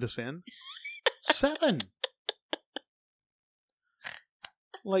 Can you fit us in? 7.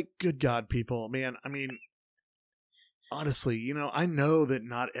 Good God, people. Man, honestly, I know that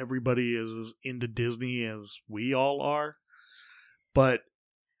not everybody is as into Disney as we all are, but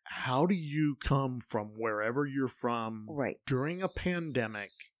how do you come from wherever you're from during a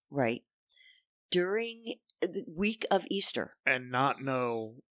pandemic? Right. During the week of Easter. And not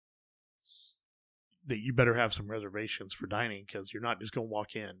know that you better have some reservations for dining because you're not just going to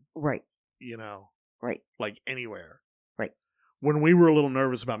walk in. Right. Right. Anywhere. Right. When we were a little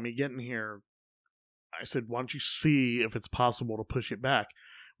nervous about me getting here, I said, why don't you see if it's possible to push it back?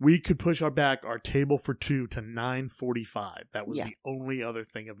 We could push our table for 2 to 9:45. That was the only other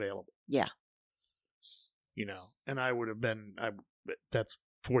thing available. Yeah. And I would have been, that's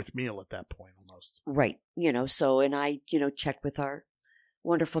 4th meal at that point almost. Right. So, and I, checked with our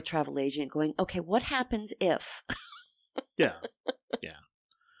wonderful travel agent going, okay, what happens if? Yeah. Yeah.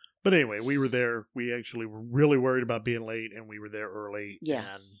 But anyway, we were there. We actually were really worried about being late, and we were there early.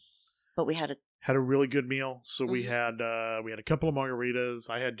 Yeah. But we had a really good meal. So we had a couple of margaritas.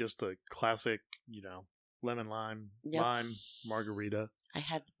 I had just a classic, lemon lime margarita. I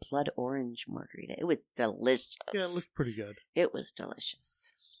had blood orange margarita. It was delicious. Yeah, it looked pretty good. It was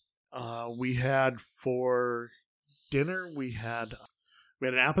delicious. We had for dinner, we had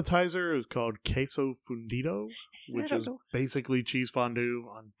an appetizer. It was called queso fundido, which is basically cheese fondue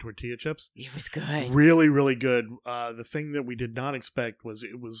on tortilla chips. It was good. Really, really good. The thing that we did not expect was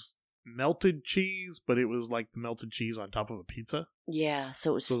it was melted cheese, but it was like the melted cheese on top of a pizza. Yeah,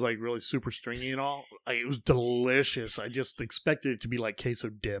 so it was really super stringy and all. It was delicious. I just expected it to be like queso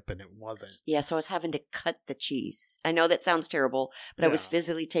dip, and it wasn't. Yeah, so I was having to cut the cheese. I know that sounds terrible, but I was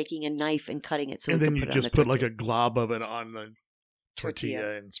physically taking a knife and cutting it so. And then you just put like a glob of it on the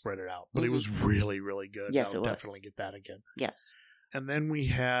tortilla and spread it out. But it was really, really good. Yes, I would definitely get that again. Yes. And then we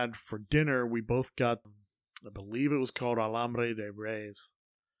had for dinner, we both got I believe it was called Alambre de Reyes,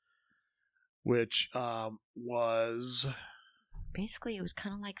 which was... Basically, it was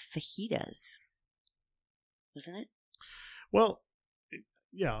kind of like fajitas, wasn't it? Well,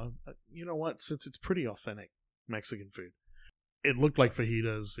 yeah, you know what? Since it's pretty authentic Mexican food, it looked like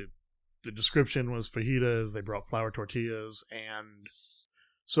fajitas. The description was fajitas. They brought flour tortillas, and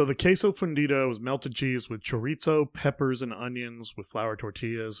so the queso fundido was melted cheese with chorizo, peppers, and onions with flour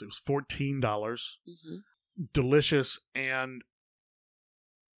tortillas. It was $14. Mm-hmm. Delicious, and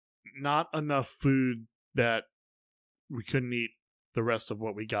not enough food that we couldn't eat the rest of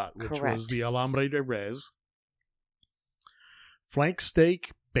what we got, which Correct. was the Alambre de Res. Flank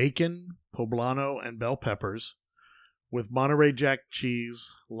steak, bacon, poblano, and bell peppers with Monterey Jack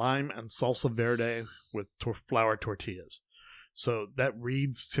cheese, lime, and salsa verde with flour tortillas. So that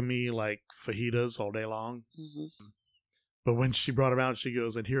reads to me like fajitas all day long. Mm-hmm. But when she brought them out, she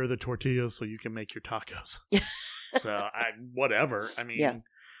goes, and here are the tortillas so you can make your tacos. So, whatever. I mean, yeah.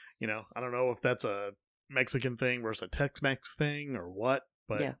 You know, I don't know if that's a Mexican thing versus a Tex-Mex thing or what.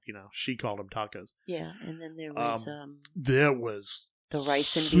 But, yeah. You know, she called them tacos. Yeah, and then there was... there was the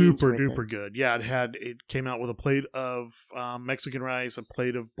rice and beans super duper good. Yeah, it came out with a plate of Mexican rice, a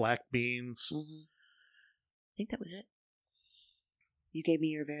plate of black beans. Mm-hmm. I think that was it. You gave me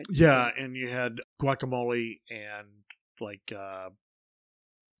your very... Yeah, and you had guacamole and like...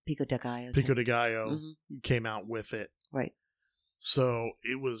 Pico de Gallo. Pico de Gallo came out with it. Right. So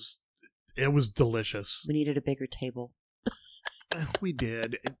it was delicious. We needed a bigger table. We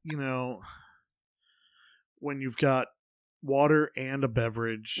did. You know, when you've got water and a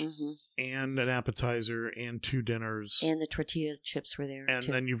beverage and an appetizer and 2 dinners. And the tortilla chips were there, and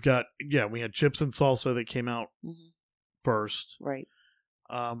too. then you've got, we had chips and salsa that came out first. Right.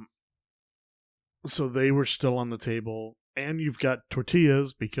 So they were still on the table. And you've got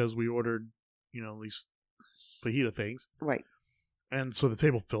tortillas because we ordered, these fajita things. Right. And so the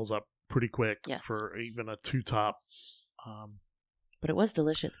table fills up pretty quick yes. for even a 2-top. But it was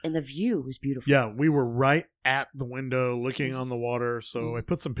delicious. And the view was beautiful. Yeah, we were right at the window looking on the water. So I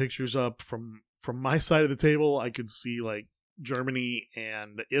put some pictures up from my side of the table. I could see like Germany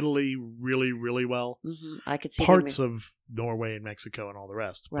and Italy really, really well. Mm-hmm. I could see parts of Norway and Mexico and all the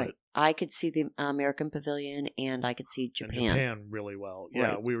rest. Right. But I could see the American pavilion and I could see Japan. And Japan really well.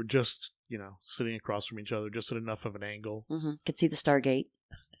 Yeah, right. We were just, sitting across from each other just at enough of an angle. Mm-hmm. Could see the Stargate.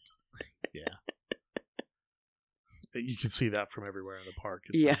 Yeah. You can see that from everywhere in the park.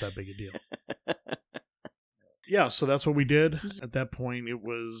 It's not that big a deal. Yeah, so that's what we did. At that point, it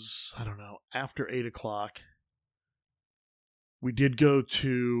was, I don't know, after 8 o'clock. We did go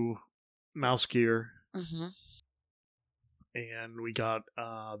to Mouse Gear. Mm-hmm. And we got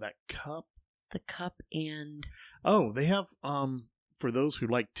that cup. The cup and... Oh, they have, for those who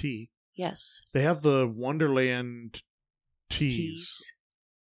like tea. Yes. They have the Wonderland teas.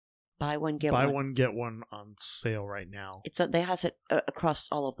 Buy one, get one on sale right now. They has it across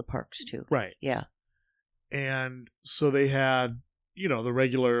all of the parks, too. Right. Yeah. And so they had, the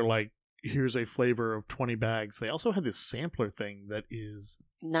regular, like, here's a flavor of 20 bags. They also had this sampler thing that is...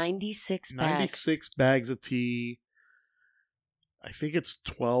 96 bags. 96 bags of tea. I think it's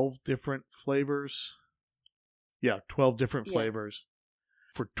 12 different flavors. Yeah, 12 different flavors.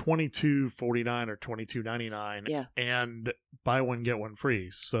 For $22.49 or $22.99. Yeah. And buy one, get one free.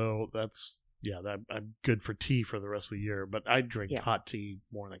 So that's, I'm good for tea for the rest of the year. But I drink hot tea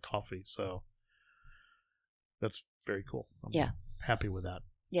more than coffee. So that's very cool. I'm happy with that.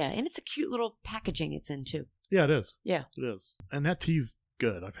 Yeah, and it's a cute little packaging it's in, too. Yeah, it is. Yeah. It is. And that tea's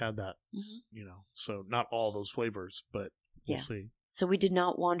good. I've had that. So not all those flavors, but we'll see. So we did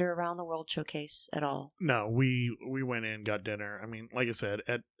not wander around the World Showcase at all? No, we went in, got dinner. I mean, like I said,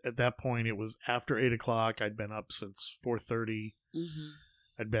 at that point, it was after 8 o'clock. I'd been up since 4:30. Mm-hmm.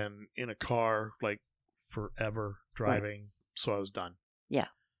 I'd been in a car, like, forever driving, so I was done. Yeah.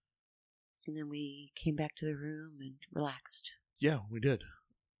 And then we came back to the room and relaxed. Yeah, we did.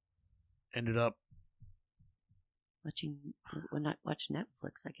 Ended up watch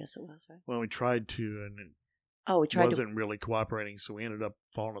Netflix, I guess it was, right? Well, we tried to, and it wasn't really cooperating, so we ended up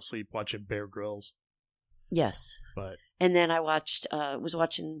falling asleep watching Bear Grylls. Yes. And then I was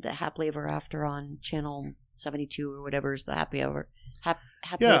watching the Happily Ever After on Channel 72 or whatever is the Happily Ever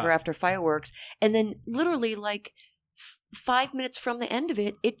After fireworks. And then literally like 5 minutes from the end of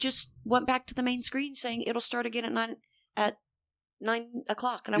it, it just went back to the main screen saying it'll start again at 9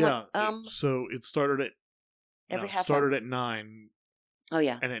 o'clock. And I went, so it started at at 9. Oh,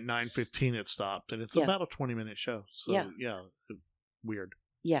 yeah. And at 9:15 it stopped. And it's about a 20-minute show. So, weird.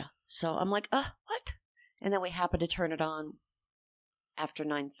 Yeah. So I'm like, what? And then we happened to turn it on after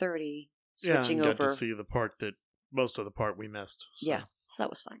 9:30. switching and got over. to see the part that most of the part we missed. So. Yeah, so that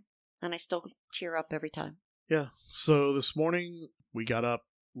was fine. And I still tear up every time. Yeah. So this morning we got up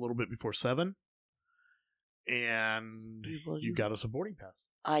a little bit before 7, and you got us a boarding pass.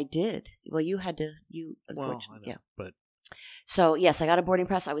 I did. Well, you had to. Unfortunately, I know, yeah. But so yes, I got a boarding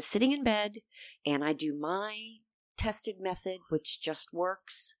pass. I was sitting in bed, and I do my tested method, which just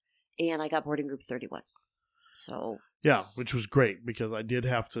works, and I got boarding group 31. So yeah, which was great because I did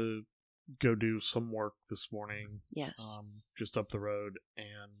have to go do some work this morning. Yes. Just up the road,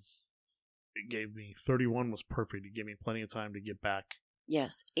 and it gave me 31 was perfect. It gave me plenty of time to get back.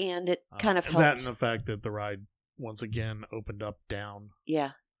 Yes, and it kind of helped. That and the fact that the ride once again opened up down.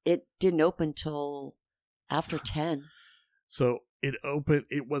 Yeah, it didn't open till after 10. So it opened.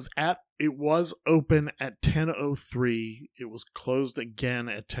 It was open at 10:03. It was closed again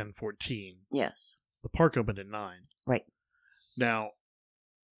at 10:14. Yes. The park opened at 9. Right. Now,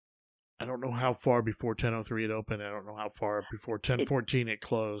 I don't know how far before 10:03 it opened. I don't know how far before 10:14 it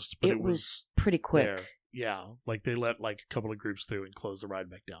closed. But it was pretty quick. There. Yeah, like they let like a couple of groups through and closed the ride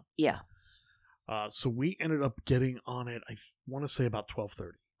back down. Yeah. So we ended up getting on it. I want to say about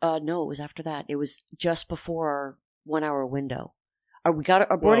 12:30. No, it was after that. It was just before our 1 hour window. Our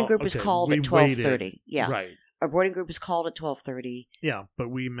boarding group was called at 12:30. Yeah. Right. Our boarding group was called at 12:30. Yeah, but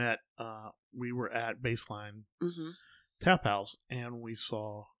we met. We were at Baseline Tap House, and we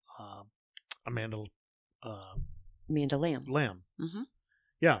saw Amanda Lamb. Mm-hmm.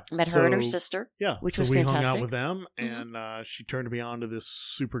 Yeah, met her and her sister. Yeah, which so was we fantastic. hung out with them, and she turned me on to this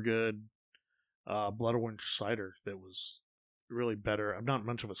super good blood orange cider that was really better. I'm not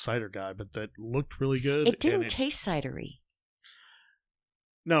much of a cider guy, but that looked really good. It didn't taste cidery.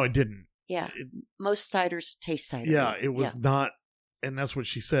 No, it didn't. Yeah, most ciders taste cidery. Yeah, it was not, and that's what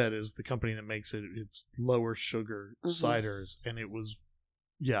she said is the company that makes it. It's lower sugar ciders, and it was,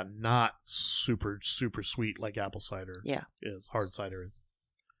 not super super sweet like apple cider. Yeah, is hard cider is.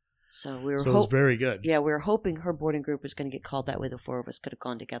 So we were. It was very good. Yeah, we were hoping her boarding group was going to get called that way. The 4 of us could have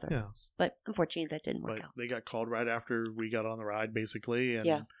gone together. Yeah, but unfortunately that didn't work out. They got called right after we got on the ride, basically,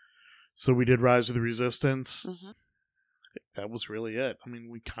 and so we did Rise of the Resistance. I think that was really it. I mean,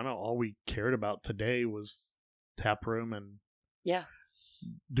 we kind of all we cared about today was Tap Room and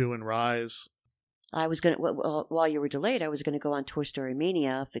doing Rise. I was going to, while you were delayed, I was going to go on Toy Story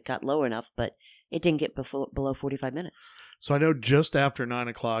Mania if it got low enough, but it didn't get below 45 minutes. So I know just after 9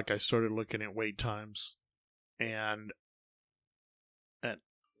 o'clock, I started looking at wait times, and at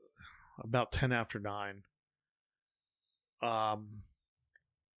about 10 after 9,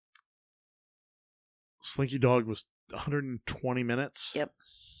 Slinky Dog was 120 minutes. Yep.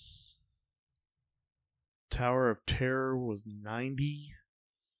 Tower of Terror was 90.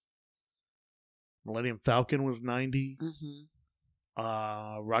 Millennium Falcon was 90.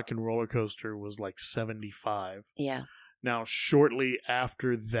 Rock and Roller Coaster was like 75. Yeah. Now, shortly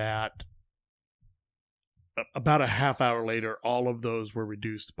after that, about a half hour later, all of those were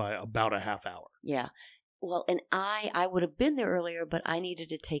reduced by about a half hour. Yeah. Well, and I would have been there earlier, but I needed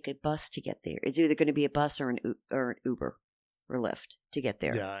to take a bus to get there. It's either going to be a bus or an Uber or Lyft to get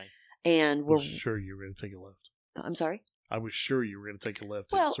there. Yeah. And we're sure you were going to take a Lyft. I'm sorry? I was sure you were going to take a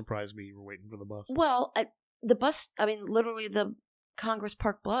Lyft. It surprised me you were waiting for the bus. Well, the bus, I mean, literally the Congress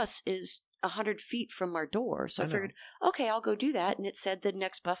Park bus is 100 feet from our door. So I figured, okay, I'll go do that. And it said the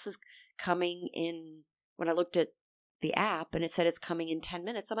next bus is coming in, when I looked at the app, and it said it's coming in 10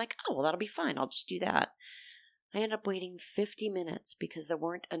 minutes. I'm like, oh, well, that'll be fine. I'll just do that. I ended up waiting 50 minutes because there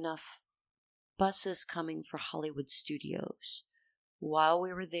weren't enough buses coming for Hollywood Studios. While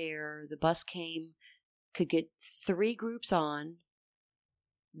we were there, the bus came, could get 3 groups on.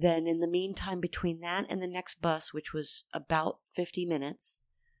 Then in the meantime, between that and the next bus, which was about 50 minutes,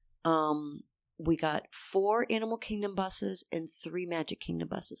 we got 4 Animal Kingdom buses and 3 Magic Kingdom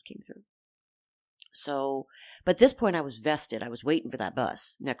buses came through. So, but at this point I was vested. I was waiting for that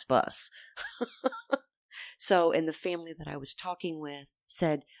next bus. So, and the family that I was talking with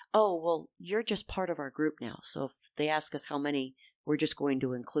said, oh, well, you're just part of our group now. So if they ask us how many, we're just going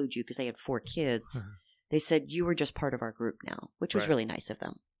to include you because they had 4 kids. They said, you were just part of our group now, which was really nice of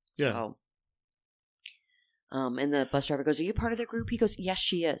them. Yeah. So, and the bus driver goes, are you part of the group? He goes, yes,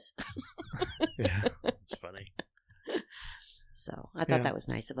 she is. Yeah, it's funny. So I thought that was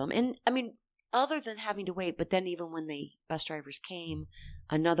nice of them. And I mean, other than having to wait, but then even when the bus drivers came,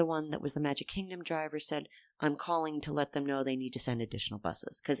 another one that was the Magic Kingdom driver said, I'm calling to let them know they need to send additional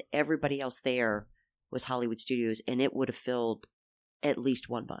buses because everybody else there was Hollywood Studios and it would have filled at least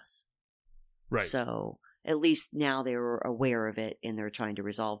 1 bus. Right. So at least now they were aware of it and they're trying to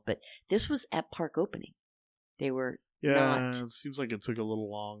resolve. But this was at park opening. They were Yeah, it seems like it took a little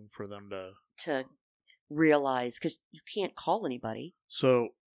long for them to realize, because you can't call anybody. So,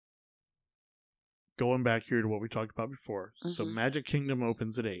 going back here to what we talked about before. So, Magic Kingdom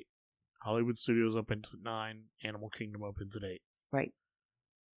opens at 8. Hollywood Studios opens at 9. Animal Kingdom opens at 8. Right.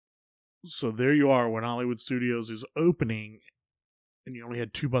 So, there you are when Hollywood Studios is opening, and you only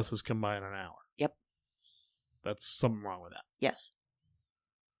had 2 buses come by in an hour. Yep. That's something wrong with that. Yes.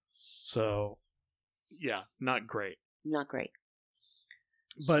 So, yeah, not great. Not great.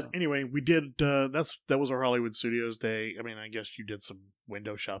 But anyway, we did. That was our Hollywood Studios day. I mean, I guess you did some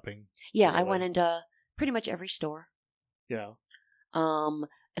window shopping. Yeah, I went into pretty much every store. Yeah.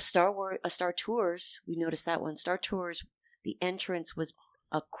 Star Tours. We noticed that one. Star Tours. The entrance was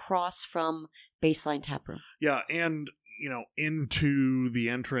across from Baseline Tap Room. Yeah, and into the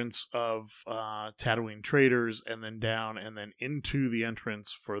entrance of Tatooine Traders, and then down, and then into the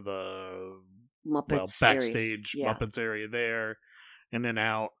entrance for the Muppets backstage area. Muppets area there. And then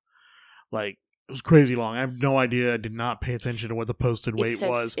out, it was crazy long. I have no idea. I did not pay attention to what the posted wait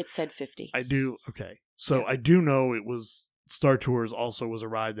was. It said 50. I do. Okay. So I do know it was Star Tours also was a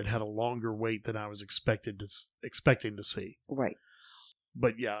ride that had a longer wait than I was expecting to see. Right.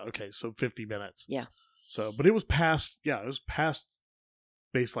 But yeah, okay. So 50 minutes. Yeah. So, but it was past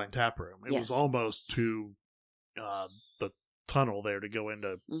Baseline Tap Room. It was almost to the tunnel there to go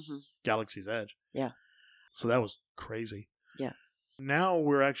into Galaxy's Edge. Yeah. So that was crazy. Yeah. Now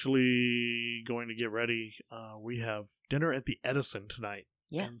we're actually going to get ready. We have dinner at the Edison tonight.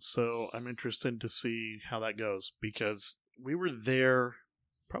 Yes. And so I'm interested to see how that goes, because we were there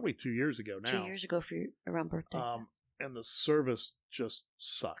probably 2 years ago now. 2 years ago for your around birthday. And the service just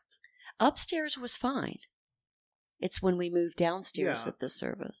sucked. Upstairs was fine. It's when we moved downstairs that the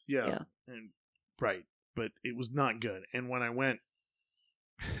service. Yeah. And right. But it was not good. And when I went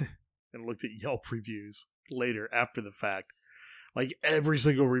and looked at Yelp reviews later after the fact, every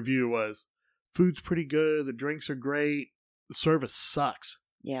single review was, food's pretty good, the drinks are great, the service sucks.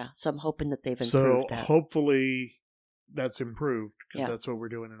 Yeah, so I'm hoping that they've improved that. So hopefully that's improved, because that's what we're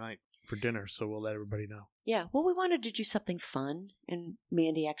doing tonight for dinner, so we'll let everybody know. Yeah, well, we wanted to do something fun, and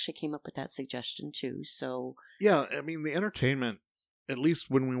Mandy actually came up with that suggestion too, so... Yeah, I mean, the entertainment, at least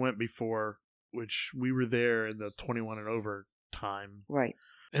when we went before, which we were there in the 21 and over time. Right.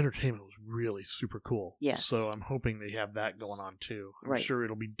 Entertainment was really super cool. Yes. So I'm hoping they have that going on too. I'm sure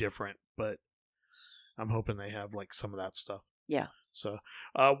it'll be different, but I'm hoping they have some of that stuff. Yeah. So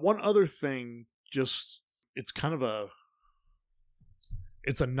one other thing, it's kind of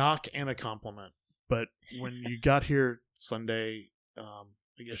it's a knock and a compliment. But when you got here Sunday,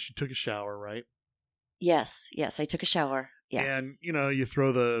 I guess you took a shower, right? Yes, I took a shower. Yeah. And, you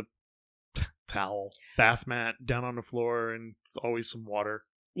throw the towel, bath mat down on the floor, and it's always some water.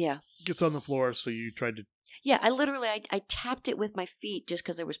 Yeah. It gets on the floor, so you tried to... Yeah, I tapped it with my feet just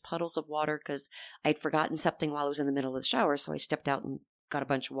because there was puddles of water, because I'd forgotten something while I was in the middle of the shower, so I stepped out and got a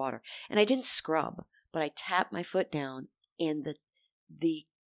bunch of water. And I didn't scrub, but I tapped my foot down, and the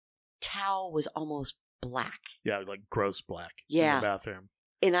towel was almost black. Yeah, gross black. Yeah. In the bathroom.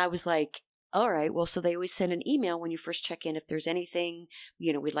 And I was like, all right, well, so they always send an email when you first check in if there's anything,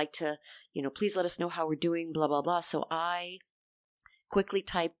 we'd like to, please let us know how we're doing, blah, blah, blah. So I quickly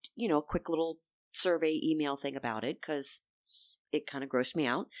typed, a quick little survey email thing about it, because it kind of grossed me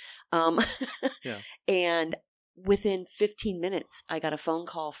out. Yeah. And within 15 minutes, I got a phone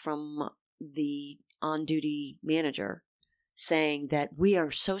call from the on-duty manager saying that we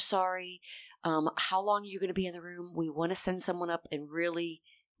are so sorry. How long are you going to be in the room? We want to send someone up and really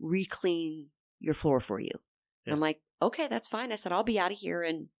re-clean your floor for you. Yeah. I'm like, okay, that's fine. I said, I'll be out of here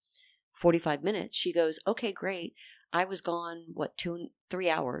in 45 minutes. She goes, okay, great. I was gone, 3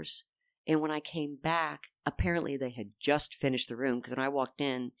 hours. And when I came back, apparently they had just finished the room, because when I walked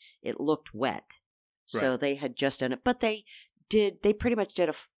in, it looked wet. So they had just done it. But they pretty much did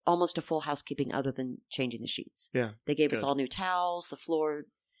almost a full housekeeping other than changing the sheets. Yeah. They gave us all new towels, the floor.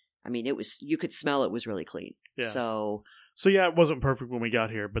 I mean, you could smell it was really clean. Yeah. So yeah, it wasn't perfect when we got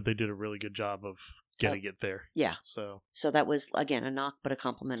here, but they did a really good job of getting it there. Yeah. So that was, again, a knock but a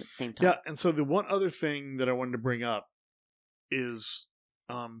compliment at the same time. Yeah, and so the one other thing that I wanted to bring up is,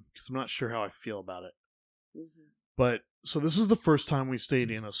 because I'm not sure how I feel about it, but so this is the first time we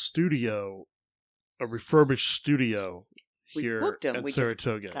stayed in a studio, a refurbished studio here at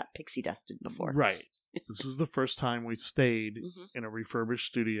Saratoga. Just got pixie dusted before. Right. This is the first time we stayed in a refurbished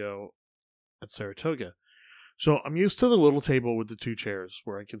studio at Saratoga. So I'm used to the little table with the 2 chairs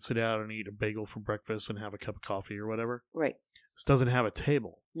where I can sit down and eat a bagel for breakfast and have a cup of coffee or whatever. Right. This doesn't have a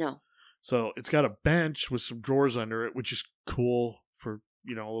table. No. So it's got a bench with some drawers under it, which is cool for,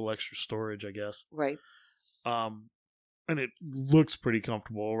 a little extra storage, I guess. Right. And it looks pretty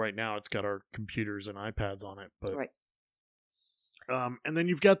comfortable. Right now it's got our computers and iPads on it. But, right. And then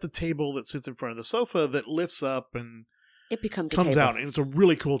you've got the table that sits in front of the sofa that lifts up and it becomes comes a table. out. And it's a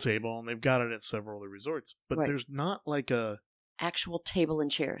really cool table. And they've got it at several of the resorts. But right. there's not like a... actual table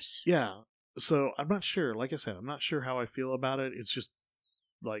and chairs. Yeah. So I'm not sure. Like I said, I'm not sure how I feel about it. It's just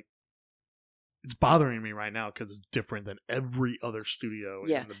like... It's bothering me right now because it's different than every other studio.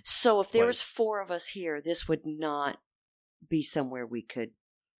 Yeah. So if there was 4 of us here, this would not be somewhere we could.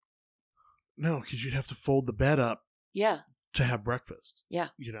 No, because you'd have to fold the bed up. Yeah. To have breakfast. Yeah.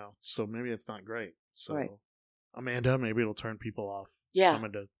 So maybe it's not great. So right. Amanda, maybe it'll turn people off. Yeah.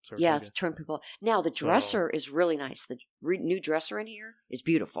 Yeah, it's turn people off. Now the dresser is really nice. The new dresser in here is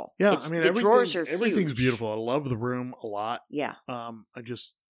beautiful. Yeah, the drawers are everything's huge. Beautiful. I love the room a lot. Yeah.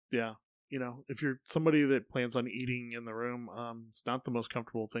 If you're somebody that plans on eating in the room, it's not the most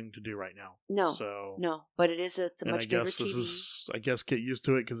comfortable thing to do right now. No, but it's a much bigger TV. I guess get used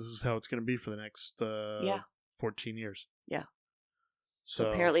to it because this is how it's going to be for the next 14 years. Yeah.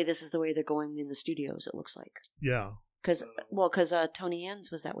 So apparently this is the way they're going in the studios, it looks like. Yeah. Because Tony Ann's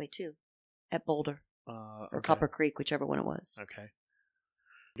was that way too, at Boulder. Or Copper Creek, whichever one it was. Okay.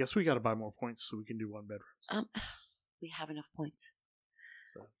 I guess we got to buy more points so we can do 1 bedroom. We have enough points.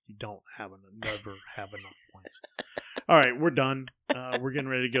 So you don't never have enough points. All right, we're done. We're getting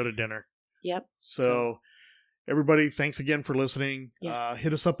ready to go to dinner. Yep. So everybody, thanks again for listening. Yes.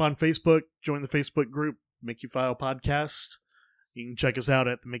 Hit us up on Facebook. Join the Facebook group, Mickey File Podcast. You can check us out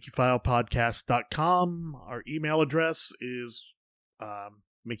at themickeyfilepodcast.com. Our email address is our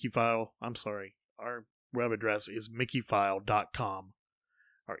web address is mickeyfile.com.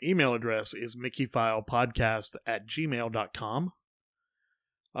 Our email address is mickeyfilepodcast@gmail.com.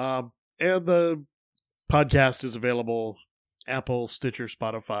 And the podcast is available Apple, Stitcher,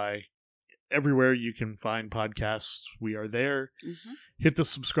 Spotify, everywhere you can find podcasts. We are there. Mm-hmm. Hit the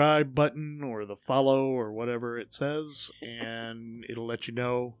subscribe button or the follow or whatever it says, and it'll let you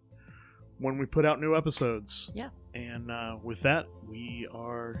know when we put out new episodes. Yeah. And with that, we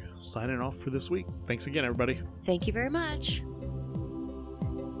are signing off for this week. Thanks again, everybody. Thank you very much.